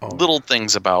 just little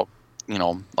things about, you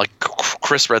know, like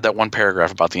Chris read that one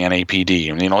paragraph about the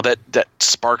NAPD, and you know that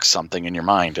sparks something in your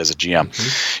mind as a GM.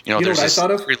 Mm-hmm. You know what I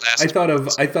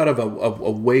thought of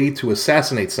a way to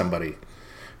assassinate somebody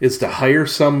is to hire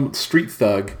some street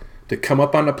thug to come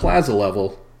up on the plaza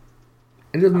level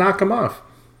and just knock him off.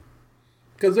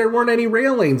 Because there weren't any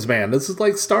railings, man. This is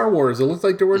like Star Wars. It looks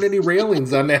like there weren't any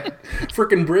railings on that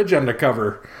freaking bridge on the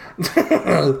cover.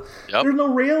 There's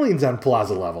no railings on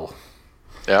plaza level.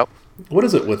 Yep. What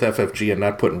is it with FFG and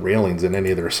not putting railings in any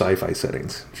of their sci-fi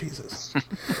settings? Jesus.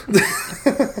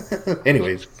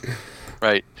 Anyways.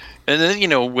 Right. And then, you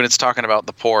know, when it's talking about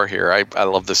the poor here, I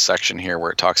love this section here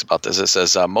where it talks about this. It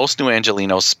says, most New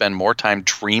Angelinos spend more time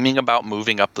dreaming about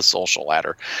moving up the social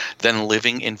ladder than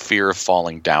living in fear of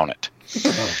falling down it.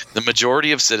 The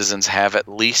majority of citizens have at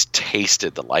least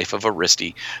tasted the life of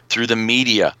Aristi through the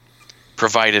media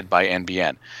provided by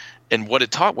NBN. And what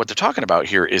they're talking about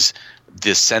here is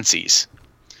the senses.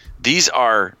 These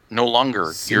are no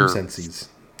longer your senses.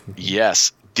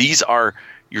 Yes, these are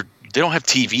your. They don't have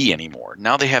TV anymore.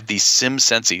 Now they have these sim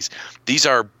senses. These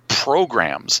are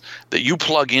programs that you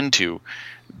plug into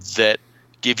that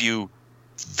give you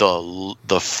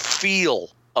the feel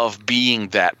of being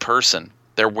that person.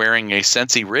 They're wearing a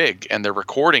Sensi rig and they're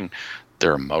recording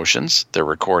their emotions. They're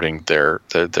recording their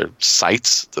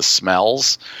sights, the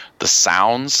smells, the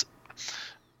sounds,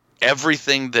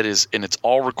 everything that is, and it's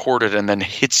all recorded and then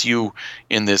hits you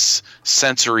in this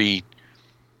sensory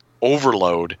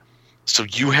overload. So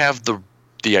you have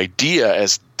the idea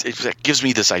it gives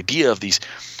me this idea of these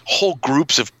whole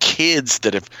groups of kids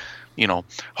that have, you know,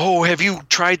 oh, have you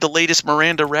tried the latest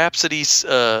Miranda Rhapsody's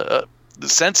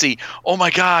Sensi? Oh my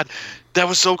God. That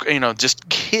was so, you know, just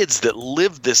kids that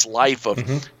live this life of,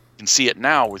 you can see it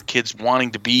now with kids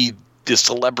wanting to be the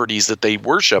celebrities that they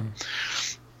worship.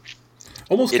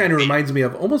 Almost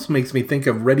makes me think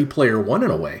of Ready Player One in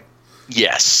a way.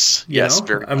 Yes.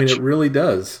 Very much. It really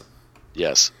does.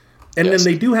 Yes. And then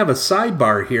they do have a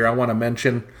sidebar here I want to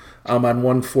mention on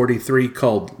 143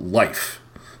 called Life.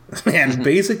 And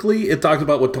basically it talks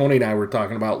about what Tony and I were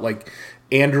talking about, like,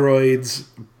 androids,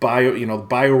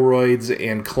 bioroids,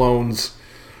 and clones,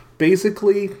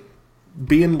 basically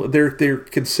they're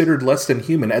considered less than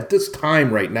human at this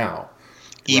time right now.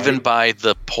 Even right? by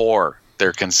the poor,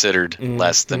 they're considered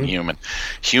less than human.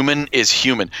 Human is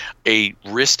human. A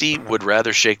Risty would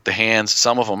rather shake the hands.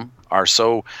 Some of them are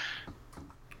so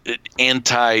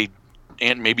anti-android.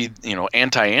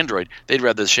 They'd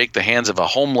rather shake the hands of a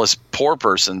homeless poor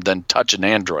person than touch an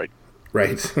android.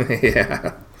 Right.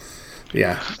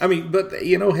 Yeah. I mean, but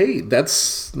hey,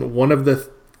 that's one of the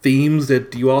themes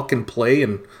that you all can play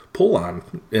and pull on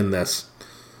in this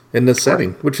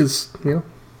setting, which is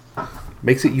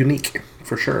makes it unique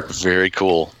for sure. Very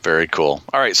cool. Very cool.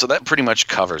 All right, so that pretty much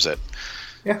covers it.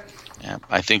 Yeah.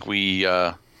 I think we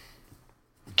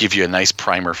give you a nice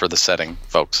primer for the setting,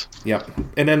 folks. Yep.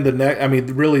 And then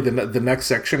the next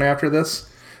section after this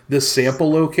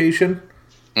sample location,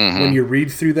 when you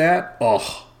read through that,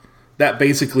 that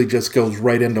basically just goes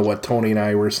right into what Tony and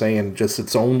I were saying, just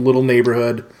its own little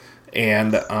neighborhood,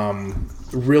 and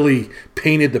really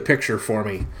painted the picture for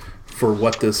me for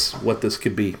what this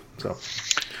could be. So,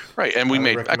 right, and we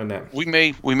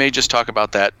may just talk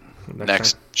about that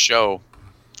next show,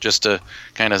 just to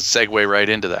kind of segue right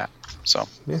into that. So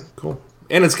yeah, cool.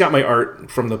 And it's got my art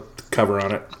from the cover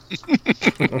on it.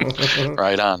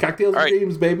 Right on. Cocktails and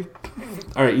games, baby.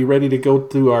 All right, you ready to go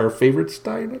to our favorite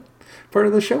part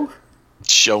of the show?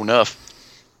 Show enough.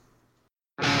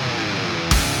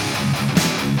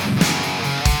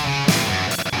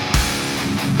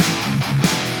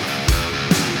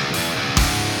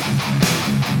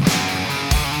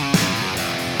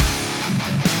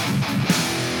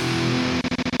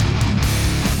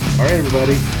 All right,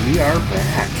 everybody, we are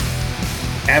back.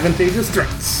 Advantageous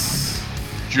threats.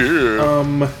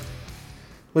 Yeah.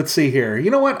 Let's see here.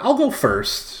 You know what? I'll go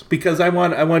first because I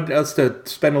want us to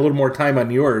spend a little more time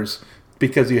on yours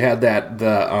because you had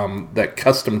that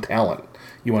custom talent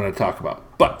you want to talk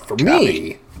about. But for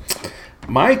me,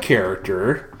 my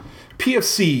character,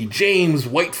 PFC James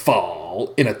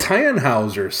Whitefall, in a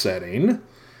Tannhauser setting,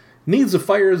 needs to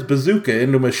fire his bazooka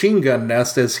into a machine gun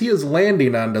nest as he is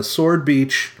landing on the Sword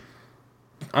Beach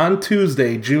on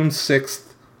Tuesday, June 6th,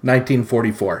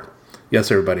 1944. Yes,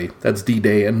 everybody, that's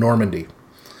D-Day in Normandy.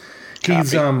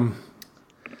 He's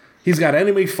got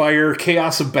enemy fire,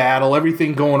 chaos of battle,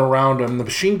 everything going around him. The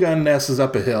machine gun nest is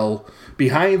up a hill,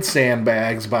 behind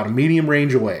sandbags, about a medium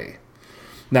range away.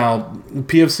 Now,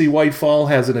 PFC Whitefall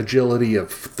has an agility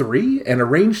of 3 and a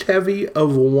ranged heavy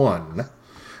of 1.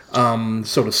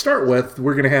 So to start with,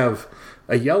 we're going to have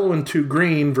a yellow and 2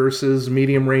 green versus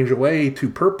medium range away, 2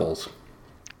 purples.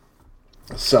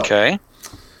 So, okay.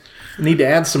 Need to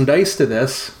add some dice to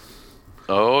this.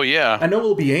 Oh, yeah. I know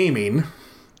we'll be aiming.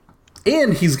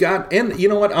 And you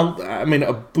know what?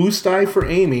 A boost die for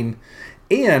aiming.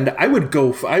 And I would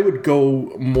go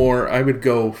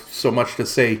so much to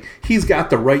say he's got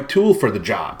the right tool for the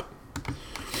job.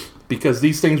 Because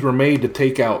these things were made to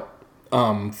take out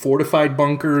fortified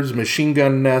bunkers, machine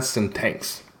gun nests, and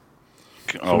tanks.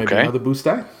 So maybe another boost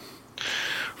die?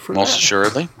 Most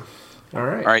assuredly. All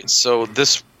right. All right, so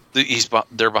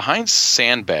they're behind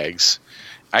sandbags.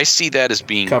 I see that as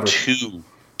being Cover.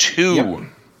 two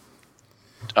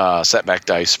setback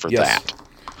dice for that.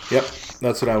 Yep,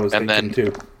 that's what I was thinking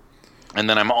too. And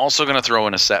then I'm also going to throw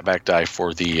in a setback die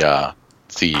for the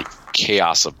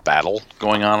chaos of battle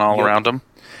going on all around them.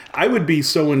 I would be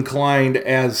so inclined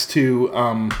as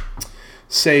to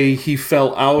say he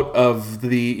fell out of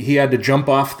he had to jump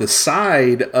off the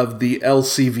side of the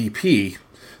LCVP,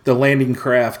 the landing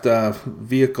craft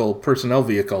personnel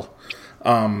vehicle.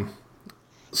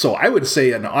 So I would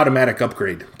say an automatic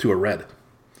upgrade to a red.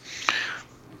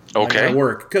 Okay. Might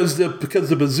work because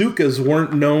the bazookas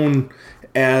weren't known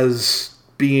as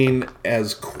being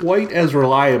as quite as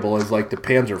reliable as like the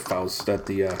Panzerfaust that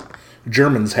the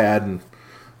Germans had, and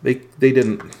they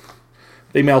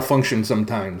malfunctioned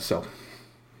sometimes. So.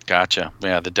 Gotcha.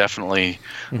 Yeah, there definitely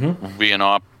will be an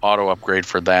auto upgrade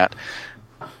for that.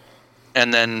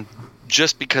 And then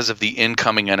just because of the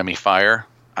incoming enemy fire,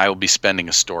 I will be spending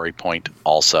a story point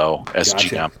also as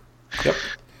GM. Yep.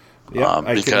 Yeah,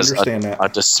 I can understand that. A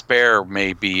despair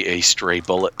may be a stray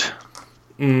bullet.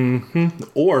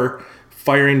 Or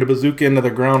firing the bazooka into the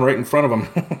ground right in front of him,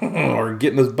 or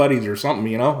getting his buddies or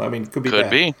something. I mean, it could be. Could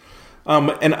be.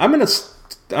 And I'm gonna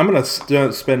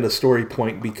spend a story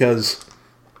point because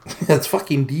that's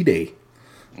fucking D-Day.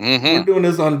 We're doing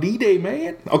this on D-Day,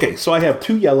 man. Okay, so I have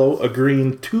 2 yellow, a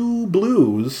green, 2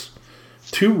 blues,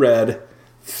 2 red,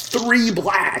 3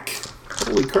 black.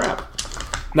 Holy crap!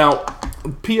 Now,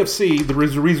 PFC, there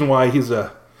is a reason why he's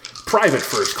a private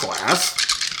first class,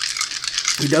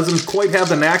 He doesn't quite have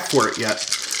the knack for it yet.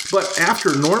 But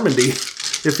after Normandy,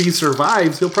 if he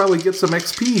survives, he'll probably get some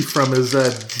XP from his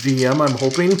GM, I'm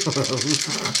hoping.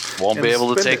 Won't be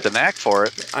able to take it. the knack for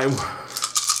it.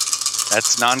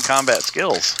 That's non-combat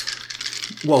skills.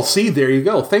 Well, see, there you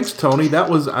go. Thanks, Tony.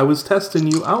 I was testing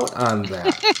you out on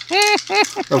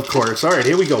that. Of course. All right,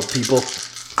 here we go, people.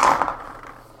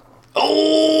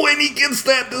 Oh, and he gets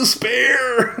that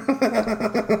despair.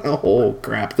 Oh,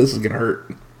 crap. This is going to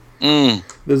hurt. This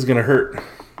is going to hurt.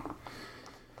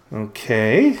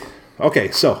 Okay.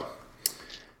 Okay, so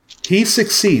he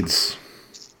succeeds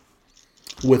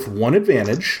with 1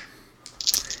 advantage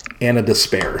and a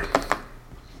despair.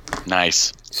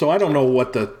 Nice. So I don't know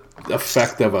what the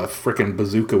effect of a frickin'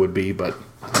 bazooka would be, but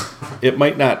it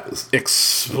might not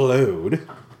explode.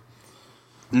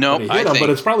 No, Nope, but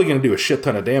it's probably going to do a shit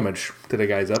ton of damage to the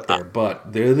guys up there.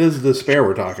 But there is the despair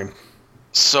we're talking.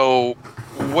 So,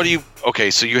 what do you...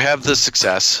 Okay, so you have the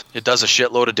success. It does a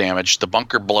shitload of damage. The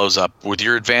bunker blows up. With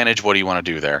your advantage, what do you want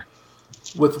to do there?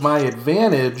 With my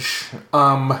advantage,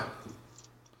 I'm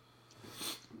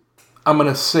going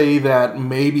to say that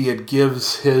maybe it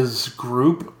gives his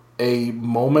group a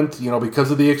moment,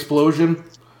 because of the explosion.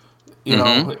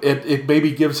 It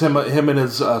maybe gives him and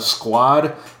his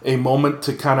squad a moment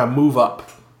to kind of move up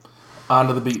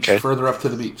onto the beach, further up to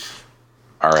the beach.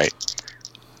 All right.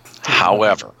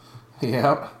 However,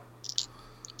 yeah,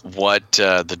 what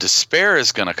the despair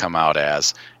is going to come out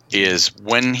as is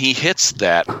when he hits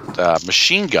that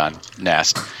machine gun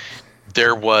nest,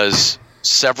 there was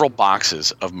several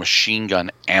boxes of machine gun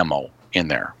ammo in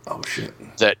there. Oh, shit.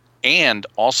 And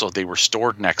also they were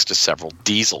stored next to several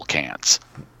diesel cans.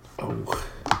 Oh.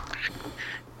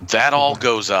 That all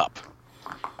goes up.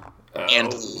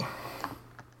 And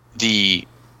the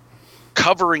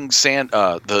covering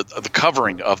the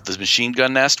covering of the machine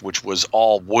gun nest, which was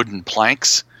all wooden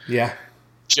planks,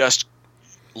 just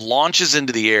launches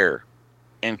into the air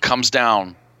and comes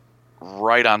down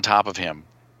right on top of him,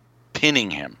 pinning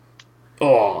him.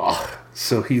 Oh,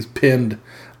 so he's pinned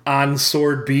on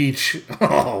Sword Beach.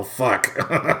 Oh, fuck.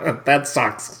 That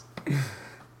sucks.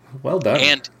 Well done.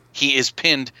 And he is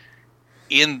pinned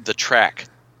in the track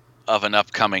of an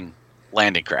upcoming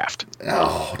landing craft.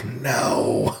 Oh,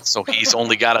 no. So he's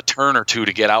only got a turn or two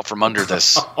to get out from under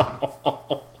this.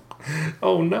 Oh,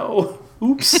 no.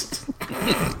 Oops.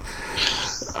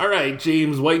 All right,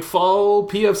 James Whitefall,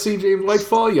 PFC James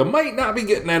Whitefall, you might not be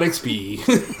getting that XP.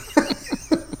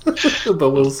 But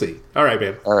we'll see. All right,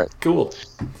 man. All right. Cool.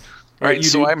 All right,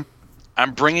 so dude.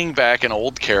 I'm bringing back an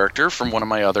old character from one of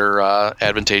my other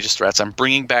advantageous threats. I'm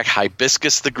bringing back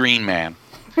Hibiscus the Green Man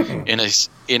in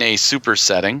a super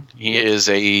setting. He is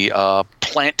a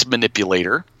plant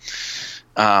manipulator.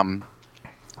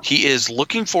 He is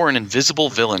looking for an invisible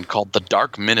villain called the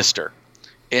Dark Minister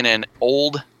in an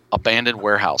old abandoned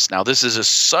warehouse. Now, this is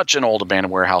such an old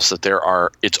abandoned warehouse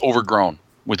that it's overgrown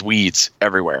with weeds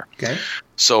everywhere. Okay.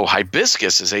 So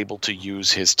Hibiscus is able to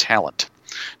use his talent.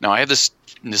 Now, I have this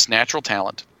natural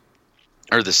talent,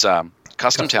 or this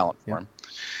custom talent for him.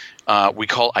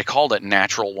 I called it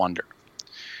Natural Wonder.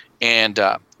 And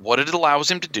what it allows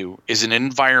him to do is an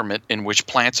environment in which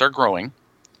plants are growing.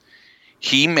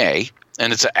 He may,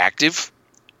 and it's an active,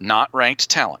 not ranked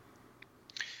talent,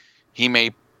 he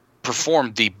may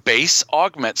perform the base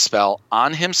augment spell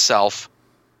on himself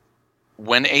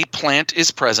when a plant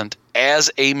is present as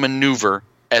a maneuver,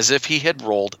 as if he had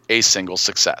rolled a single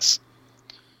success.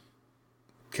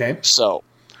 Okay. So,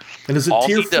 and is it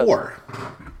tier 4?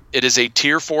 It is a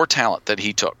tier 4 talent that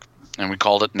he took, and we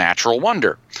called it Natural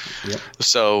Wonder. Yep.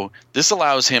 So this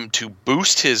allows him to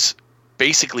boost his.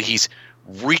 Basically, he's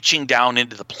reaching down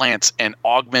into the plants and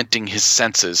augmenting his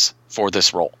senses for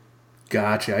this role.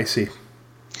 Gotcha. I see.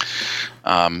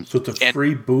 So it's a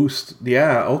free boost.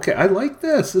 Yeah. Okay. I like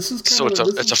this. This is kind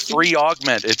it's a free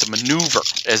augment. It's a maneuver,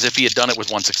 as if he had done it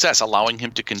with one success, allowing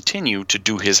him to continue to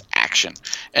do his action.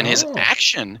 And his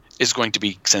action is going to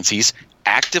be, since he's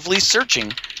actively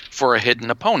searching for a hidden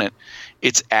opponent,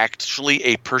 it's actually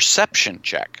a perception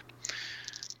check.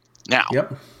 Now,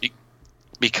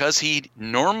 because he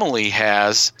normally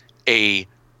has a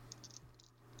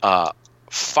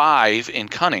 5 in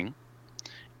cunning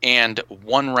and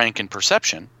 1 rank in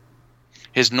perception,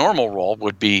 his normal roll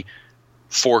would be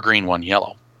 4 green, 1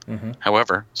 yellow. Mm-hmm.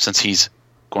 However, since he's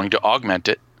going to augment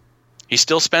it, he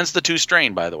still spends the 2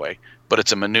 strain, by the way, but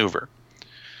it's a maneuver.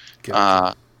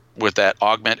 Gotcha. With that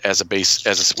augment as a base,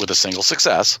 with a single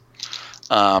success.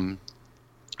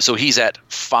 So he's at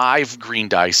 5 green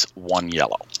dice, 1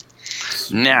 yellow.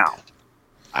 Now,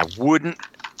 I wouldn't,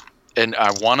 and I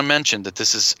want to mention that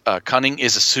this is cunning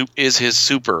is his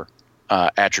super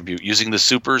attribute using the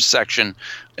supers section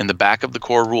in the back of the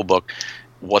core rulebook.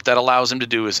 What that allows him to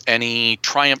do is any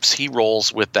triumphs he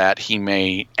rolls with that, he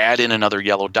may add in another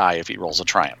yellow die if he rolls a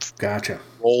triumph. Gotcha.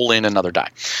 Roll in another die.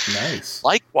 Nice.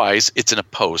 Likewise, it's an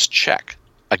opposed check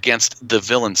against the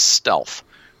villain's stealth,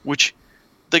 which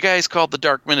the guy's called the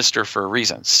Dark Minister for a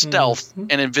reason. Stealth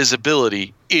and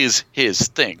invisibility is his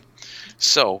thing.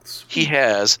 So he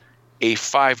has a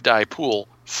 5-die pool,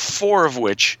 4 of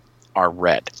which are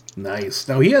red. Nice.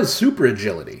 Now he has super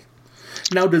agility.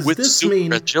 Now does With this super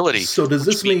mean agility, so does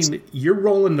this mean you're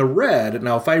rolling the red?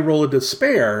 Now if I roll a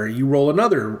despair, you roll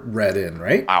another red in,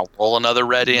 right? I'll roll another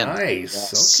red in. Nice.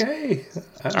 Yes. Okay.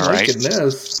 I'm All right. liking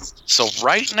this. So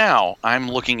right now, I'm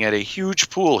looking at a huge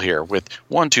pool here with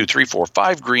 1, 2, 3, 4,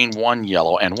 5 green, 1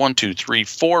 yellow, and 1, 2, 3,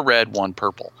 4 red, 1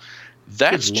 purple.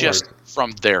 That's Good just Lord.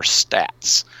 from their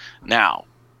stats. Now,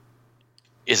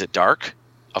 is it dark?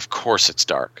 Of course it's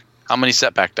dark. How many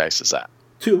setback dice is that?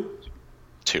 2.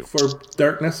 2. For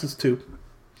darkness is 2.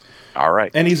 All right.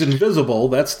 And he's invisible.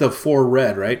 That's the 4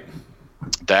 red, right?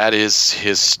 That is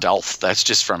his stealth. That's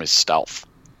just from his stealth.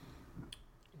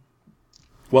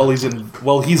 Well, he's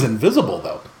invisible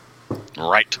though.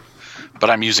 Right. But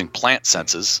I'm using plant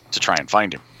senses to try and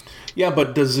find him. Yeah,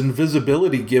 but does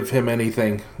invisibility give him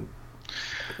anything?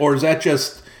 Or is that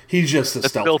just he's just a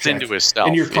That's stealth built check? into his stealth,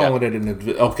 And you're yeah. calling it an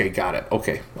okay, got it.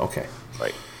 Okay.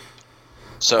 Right.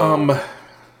 So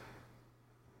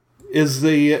Is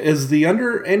the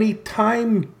under any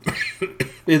time?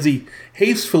 Is he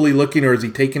hastily looking, or is he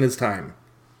taking his time?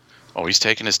 he's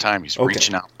taking his time. He's Okay.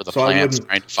 reaching out for the So I plants, wouldn't-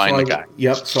 trying to find the guy.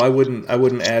 Yep. So I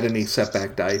wouldn't add any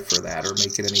setback die for that, or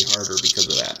make it any harder because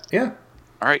of that. Yeah.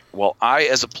 All right. Well, I,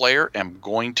 as a player, am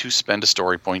going to spend a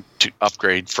story point to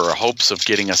upgrade for hopes of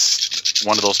getting us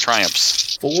one of those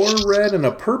triumphs. 4 red and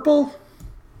a purple.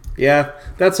 Yeah,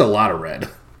 that's a lot of red.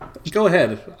 Go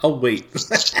ahead. I'll wait.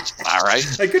 All right.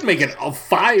 I could make it a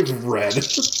 5 red.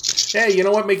 Hey, you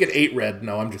know what? Make it 8 red.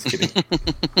 No, I'm just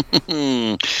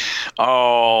kidding.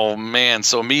 Oh, man.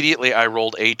 So immediately I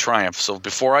rolled a triumph. So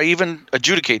before I even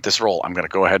adjudicate this roll, I'm going to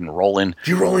go ahead and roll in. Did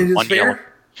you roll into one yellow.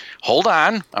 despair? Hold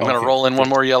on. I'm going to Okay. roll in one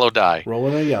more yellow die.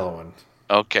 Rolling a yellow one.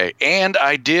 Okay. And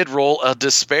I did roll a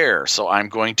despair. So I'm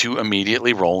going to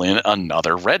immediately roll in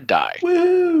another red die.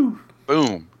 Woo!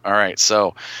 Boom. All right.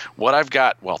 So what I've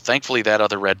got, well, thankfully that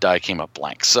other red die came up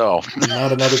blank. So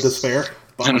Not another despair.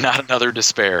 Bummer. not another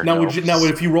despair. Now, no.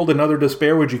 if you rolled another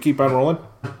despair, would you keep on rolling?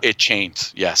 It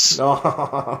chains. Yes.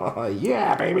 Oh,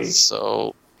 yeah, baby.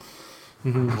 So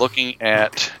looking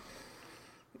at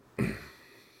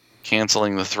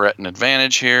canceling the threat and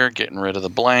advantage here, getting rid of the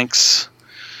blanks.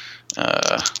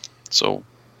 Those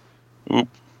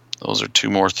are 2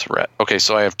 more threat. Okay,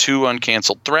 so I have 2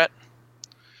 uncanceled threat.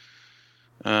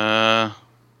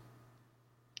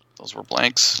 Those were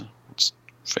blanks. It's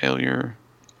failure.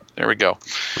 There we go.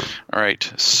 All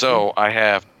right, so I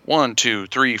have 1, 2,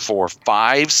 3, 4,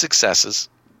 5 successes,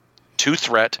 2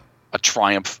 threat, a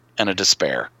triumph, and a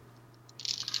despair.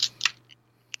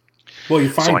 Well, you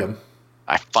find So him.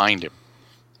 I find him.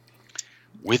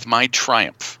 With my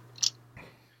triumph,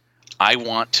 I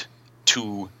want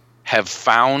to have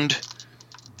found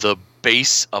the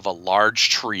base of a large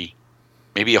tree,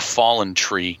 maybe a fallen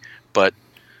tree, but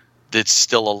it's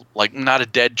still not a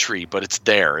dead tree, but it's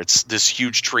there. It's this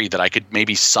huge tree that I could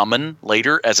maybe summon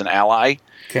later as an ally.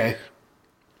 Okay.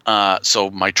 So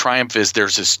my triumph is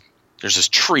there's this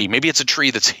tree. Maybe it's a tree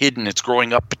that's hidden. It's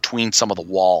growing up between some of the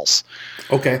walls.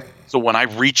 Okay. So when I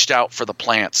reached out for the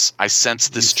plants, I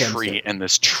sensed this You sensed tree, it. and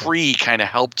this tree kind of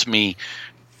helped me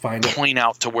Find it. point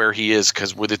out to where he is,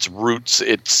 because with its roots,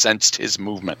 it sensed his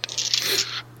movement.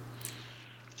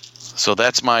 So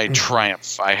that's my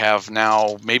triumph. I have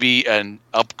now maybe an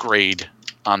upgrade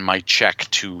on my check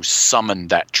to summon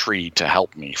that tree to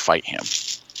help me fight him.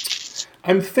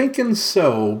 I'm thinking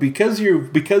so because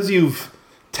you've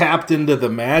tapped into the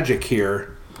magic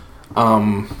here.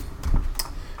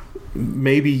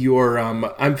 Maybe your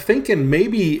I'm thinking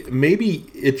maybe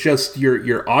it just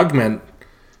your augment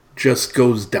just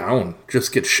goes down,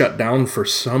 just gets shut down for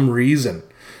some reason.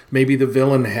 Maybe the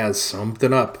villain has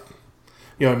something up.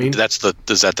 You know what I mean?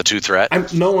 Is that the 2 threat?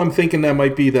 I'm thinking that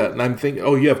might be that. And I'm thinking,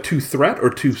 oh, you have 2 threat or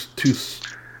two 2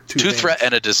 things? threat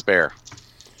and a despair.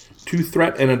 2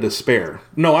 threat and a despair.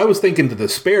 No, I was thinking the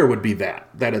despair would be that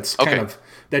it's kind Okay. of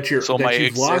that So my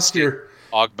you've lost existing your.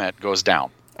 augment goes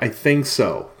down. I think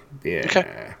so. Yeah.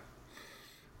 Okay.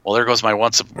 Well, there goes my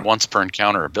once per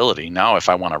encounter ability. Now, if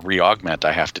I want to re-augment,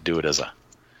 I have to do it as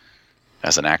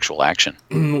an actual action.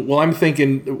 Well, I'm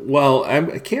thinking. Well,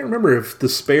 I can't remember if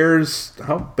despairs.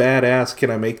 How badass can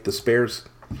I make despairs?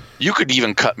 You could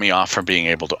even cut me off from being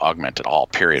able to augment at all.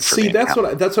 Period. For See, being that's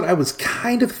out. what I was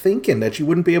kind of thinking, that you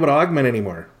wouldn't be able to augment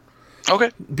anymore.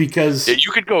 Okay. Because Yeah,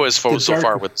 you could go as so dark-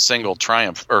 far with single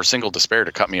triumph or single despair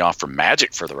to cut me off from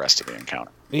magic for the rest of the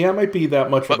encounter. yeah, it might be that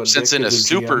much of a But since dick in a as GM.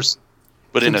 supers,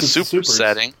 but in a Since it's super supers.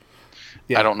 setting,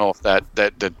 Yeah. I don't know if that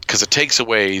because it takes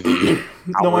away the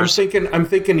No, I'm hours.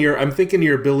 thinking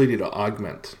your ability to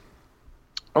augment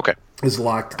Okay. is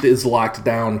locked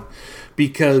down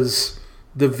because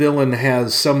the villain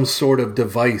has some sort of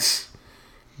device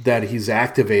that he's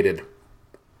activated.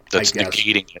 That's guess.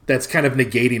 negating it. That's kind of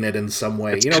negating it in some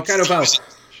way. It's You know, kind of how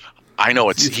I know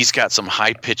he's got some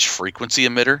high pitched frequency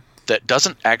emitter that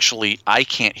doesn't actually I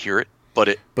can't hear it, but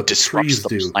it but the disrupts trees the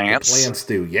do. plants. The plants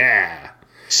do. Yeah.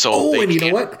 So Oh, they and you know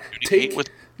can't what? communicate with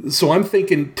So I'm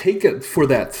thinking, take it for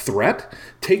that threat.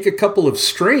 Take a couple of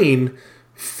strain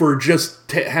for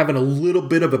just having a little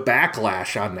bit of a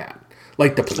backlash on that.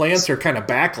 Like the plants are kind of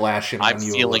backlashing I'm on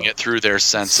you. feeling it through their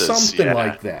senses. Something Yeah.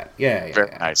 like that. Yeah.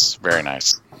 Very nice. Very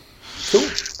nice. Cool. All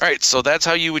right, so that's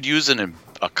how you would use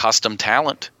a custom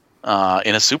talent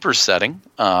in a super setting.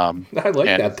 I like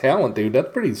And- that talent, dude.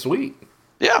 That's pretty sweet.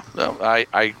 Yeah, no,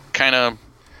 I kind of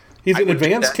He's I an would do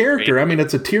advanced that. character. I mean,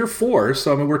 it's a tier 4,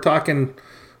 so I mean, we're talking.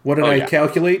 What did Oh, I yeah.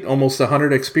 calculate? Almost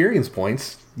 100 experience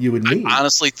points you would need.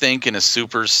 honestly think in a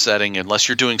super setting, unless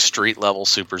you're doing street level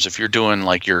supers, if you're doing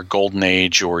like your Golden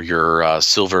Age or your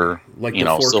Silver, Like you the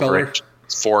know, four Silver color? Age,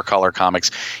 4-color comics,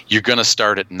 you're going to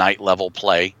start at night level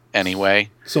play anyway.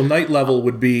 So night level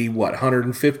would be what,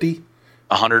 150?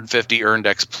 150 earned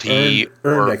XP.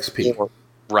 Earned XP.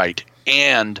 Right.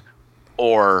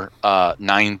 Or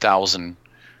 9,000.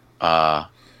 9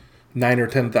 or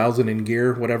 10,000 in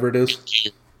gear, whatever it is.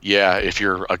 Yeah, if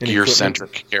you're a gear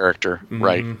centric character.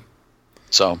 Right.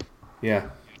 So. Yeah.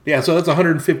 Yeah, so that's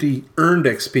 150 earned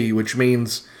XP, which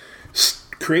means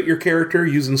create your character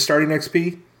using starting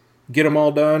XP, get them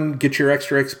all done, get your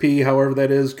extra XP, however that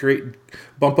is,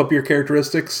 bump up your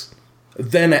characteristics,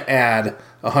 then add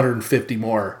 150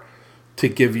 more to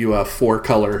give you a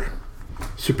 4-color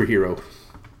superhero.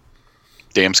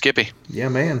 Damn Skippy. Yeah,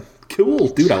 man. Cool.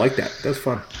 Dude, I like that. That's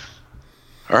fun.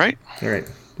 All right. All right.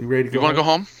 You ready to go You want to go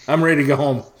home? I'm ready to go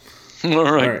home.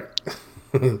 All right.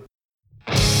 All right.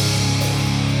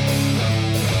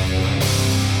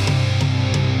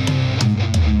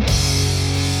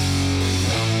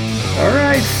 All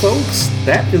right, folks,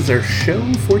 that is our show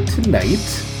for tonight.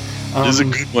 This is a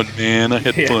good one, man. I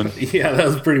had fun. Yeah, that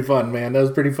was pretty fun, man. That was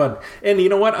pretty fun. And you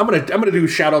know what? I'm gonna do a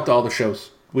shout out to all the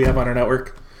shows we have on our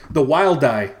network. The Wild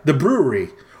Eye, the Brewery,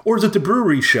 or is it the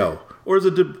Brewery Show, or is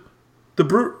it the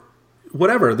brew,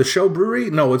 whatever, the show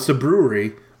Brewery? No, it's the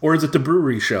Brewery, or is it the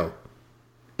Brewery Show?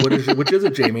 Which is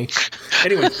it, Jamie?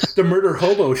 Anyway, the Murder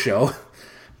Hobo Show,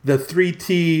 the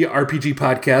 3T RPG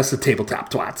podcast, the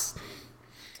Tabletop Twats,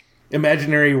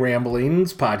 Imaginary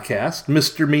Ramblings podcast,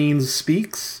 Mr. Means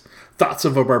Speaks, Thoughts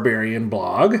of a Barbarian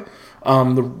blog,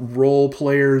 the Role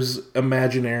Players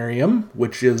Imaginarium,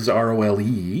 which is ROLE.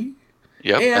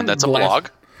 Yep, and that's a last- blog.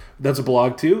 That's a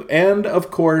blog too. And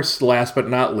of course, last but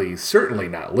not least, certainly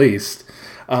not least,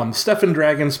 Stefan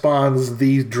Dragonspawn's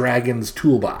The Dragon's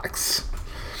Toolbox.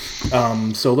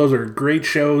 So those are great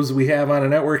shows we have on a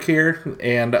network here,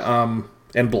 and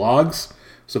blogs.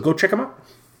 So go check them out.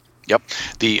 Yep.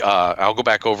 I'll go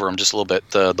back over them just a little bit.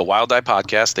 The Wild Eye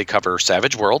podcast, they cover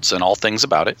Savage Worlds and all things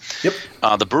about it.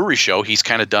 Yep. The Brewery Show, he's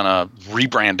kind of done a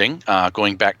rebranding,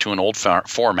 going back to an old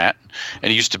format.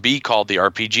 And it used to be called the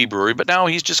RPG Brewery, but now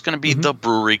he's just going to be the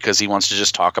Brewery because he wants to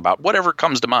just talk about whatever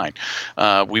comes to mind.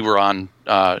 We were on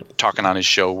talking on his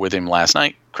show with him last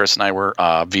night. Chris and I were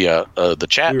via the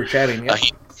chat. We were chatting. Yeah.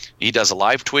 He does a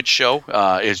live Twitch show.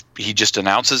 He just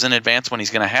announces in advance when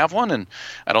he's going to have one, and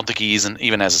I don't think he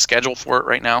even has a schedule for it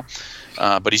right now.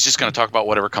 But he's just going to talk about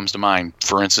whatever comes to mind.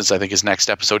 For instance, I think his next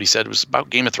episode he said was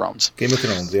about Game of Thrones. Game of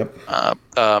Thrones. Yep.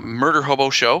 Murder Hobo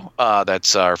Show.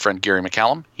 That's our friend Gary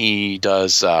McCallum. He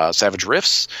does Savage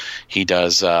Rifts. He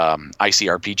does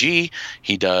ICRPG.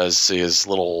 He does his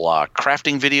little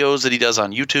crafting videos that he does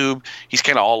on YouTube. He's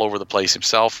kind of all over the place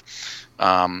himself.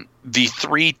 The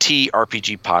 3T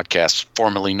RPG podcast,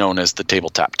 formerly known as the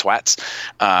Tabletop Twats.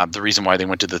 The reason why they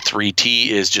went to the 3T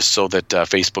is just so that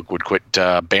Facebook would quit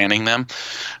banning them.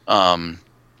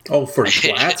 Oh, for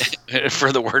twats?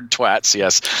 For the word twats,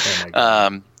 yes. Oh, my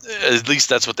God. At least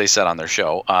that's what they said on their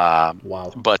show.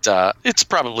 Wow. But it's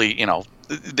probably,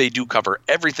 they do cover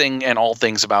everything and all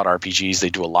things about RPGs. They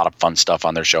do a lot of fun stuff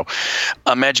on their show.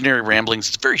 Imaginary Ramblings,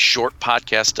 it's a very short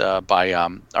podcast by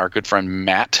our good friend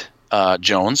Matt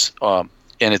Jones.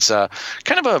 and it's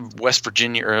kind of a West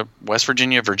Virginia,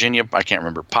 I can't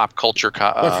remember, pop culture.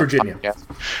 West Virginia.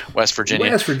 West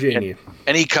Virginia.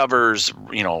 And he covers,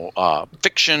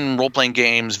 fiction, role-playing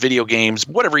games, video games,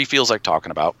 whatever he feels like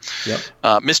talking about. Yep.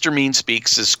 Mr. Mean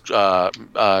Speaks is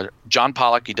John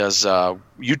Pollock. He does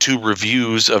YouTube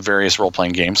reviews of various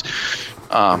role-playing games.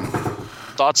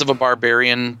 Thoughts of a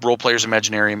Barbarian, Role Player's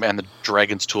Imaginarium, and the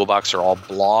Dragon's Toolbox are all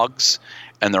blogs,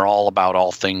 and they're all about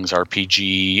all things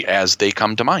RPG as they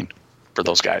come to mind for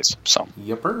those guys. So,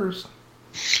 Yippers.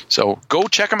 So go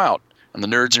check them out in the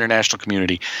Nerds International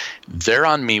community. They're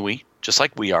on MeWe, just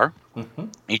like we are,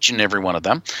 each and every one of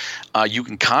them. You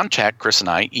can contact Chris and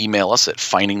I. Email us at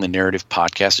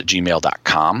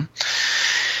findingthenarrativepodcast@gmail.com.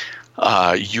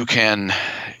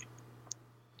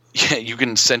 You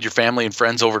can send your family and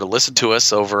friends over to listen to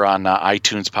us over on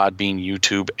iTunes, Podbean,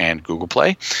 YouTube, and Google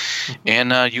Play.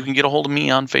 And you can get a hold of me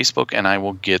on Facebook, and I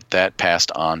will get that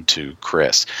passed on to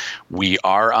Chris. We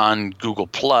are on Google+.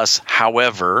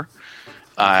 However,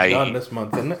 Done this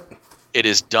month, isn't it? It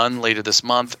is done later this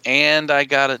month, and I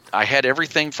had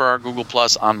everything for our Google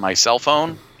Plus on my cell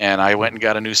phone, and I went and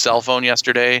got a new cell phone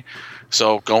yesterday.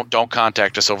 So don't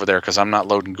contact us over there because I'm not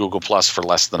loading Google Plus for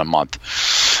less than a month.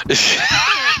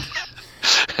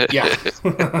 Yeah.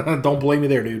 Don't blame me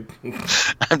there, dude.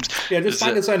 Just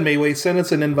find us on Mayway. Send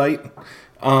us an invite,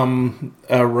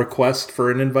 a request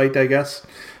for an invite, I guess.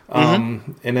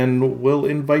 And then we'll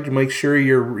invite you. Make sure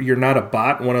you're not a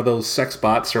bot, one of those sex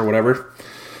bots or whatever.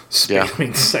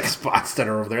 Spamming sex bots that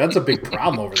are over there. That's a big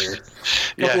problem over there.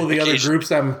 A couple of the other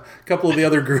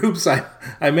groups I'm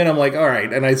in, I'm like, all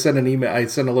right. And I send an email. I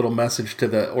send a little message to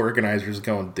the organizers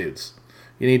going, dudes,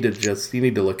 you need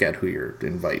to look at who you're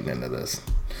inviting into this.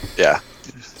 Yeah.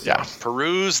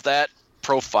 Peruse that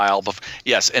profile.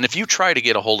 Yes. And if you try to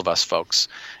get a hold of us, folks,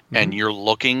 and you're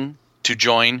looking to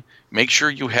join, make sure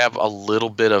you have a little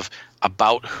bit of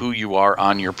about who you are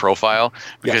on your profile,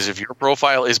 because if your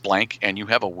profile is blank and you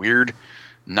have a weird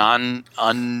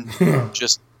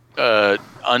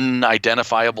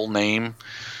unidentifiable name,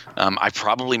 I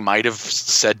probably might have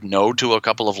said no to a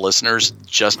couple of listeners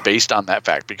just based on that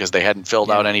fact, because they hadn't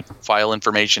filled out any file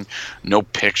information, no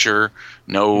picture,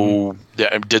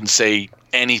 didn't say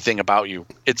anything about you.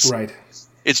 It's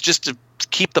just to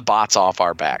keep the bots off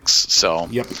our backs. So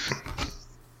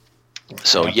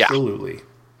Absolutely.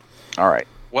 All right.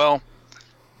 Well,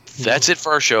 that's it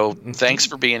for our show. Thanks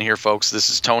for being here, folks. This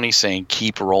is Tony saying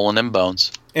keep rolling them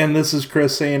bones. And this is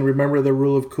Chris saying remember the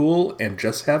rule of cool and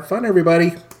just have fun,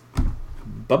 everybody.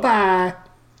 Bye-bye.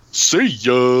 See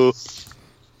ya.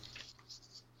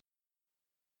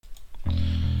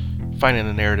 Finding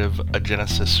the Narrative, a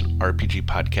Genesis RPG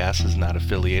podcast, is not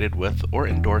affiliated with or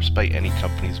endorsed by any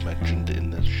companies mentioned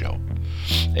in this show.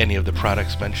 Any of the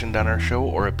products mentioned on our show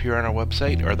or appear on our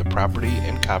website are the property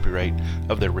and copyright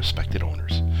of their respected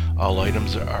owners. All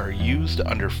items are used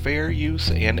under fair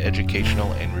use and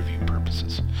educational and review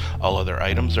purposes. All other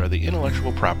items are the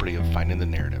intellectual property of Finding the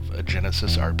Narrative, a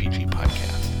Genesis RPG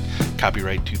podcast.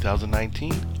 Copyright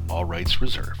 2019, all rights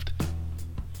reserved.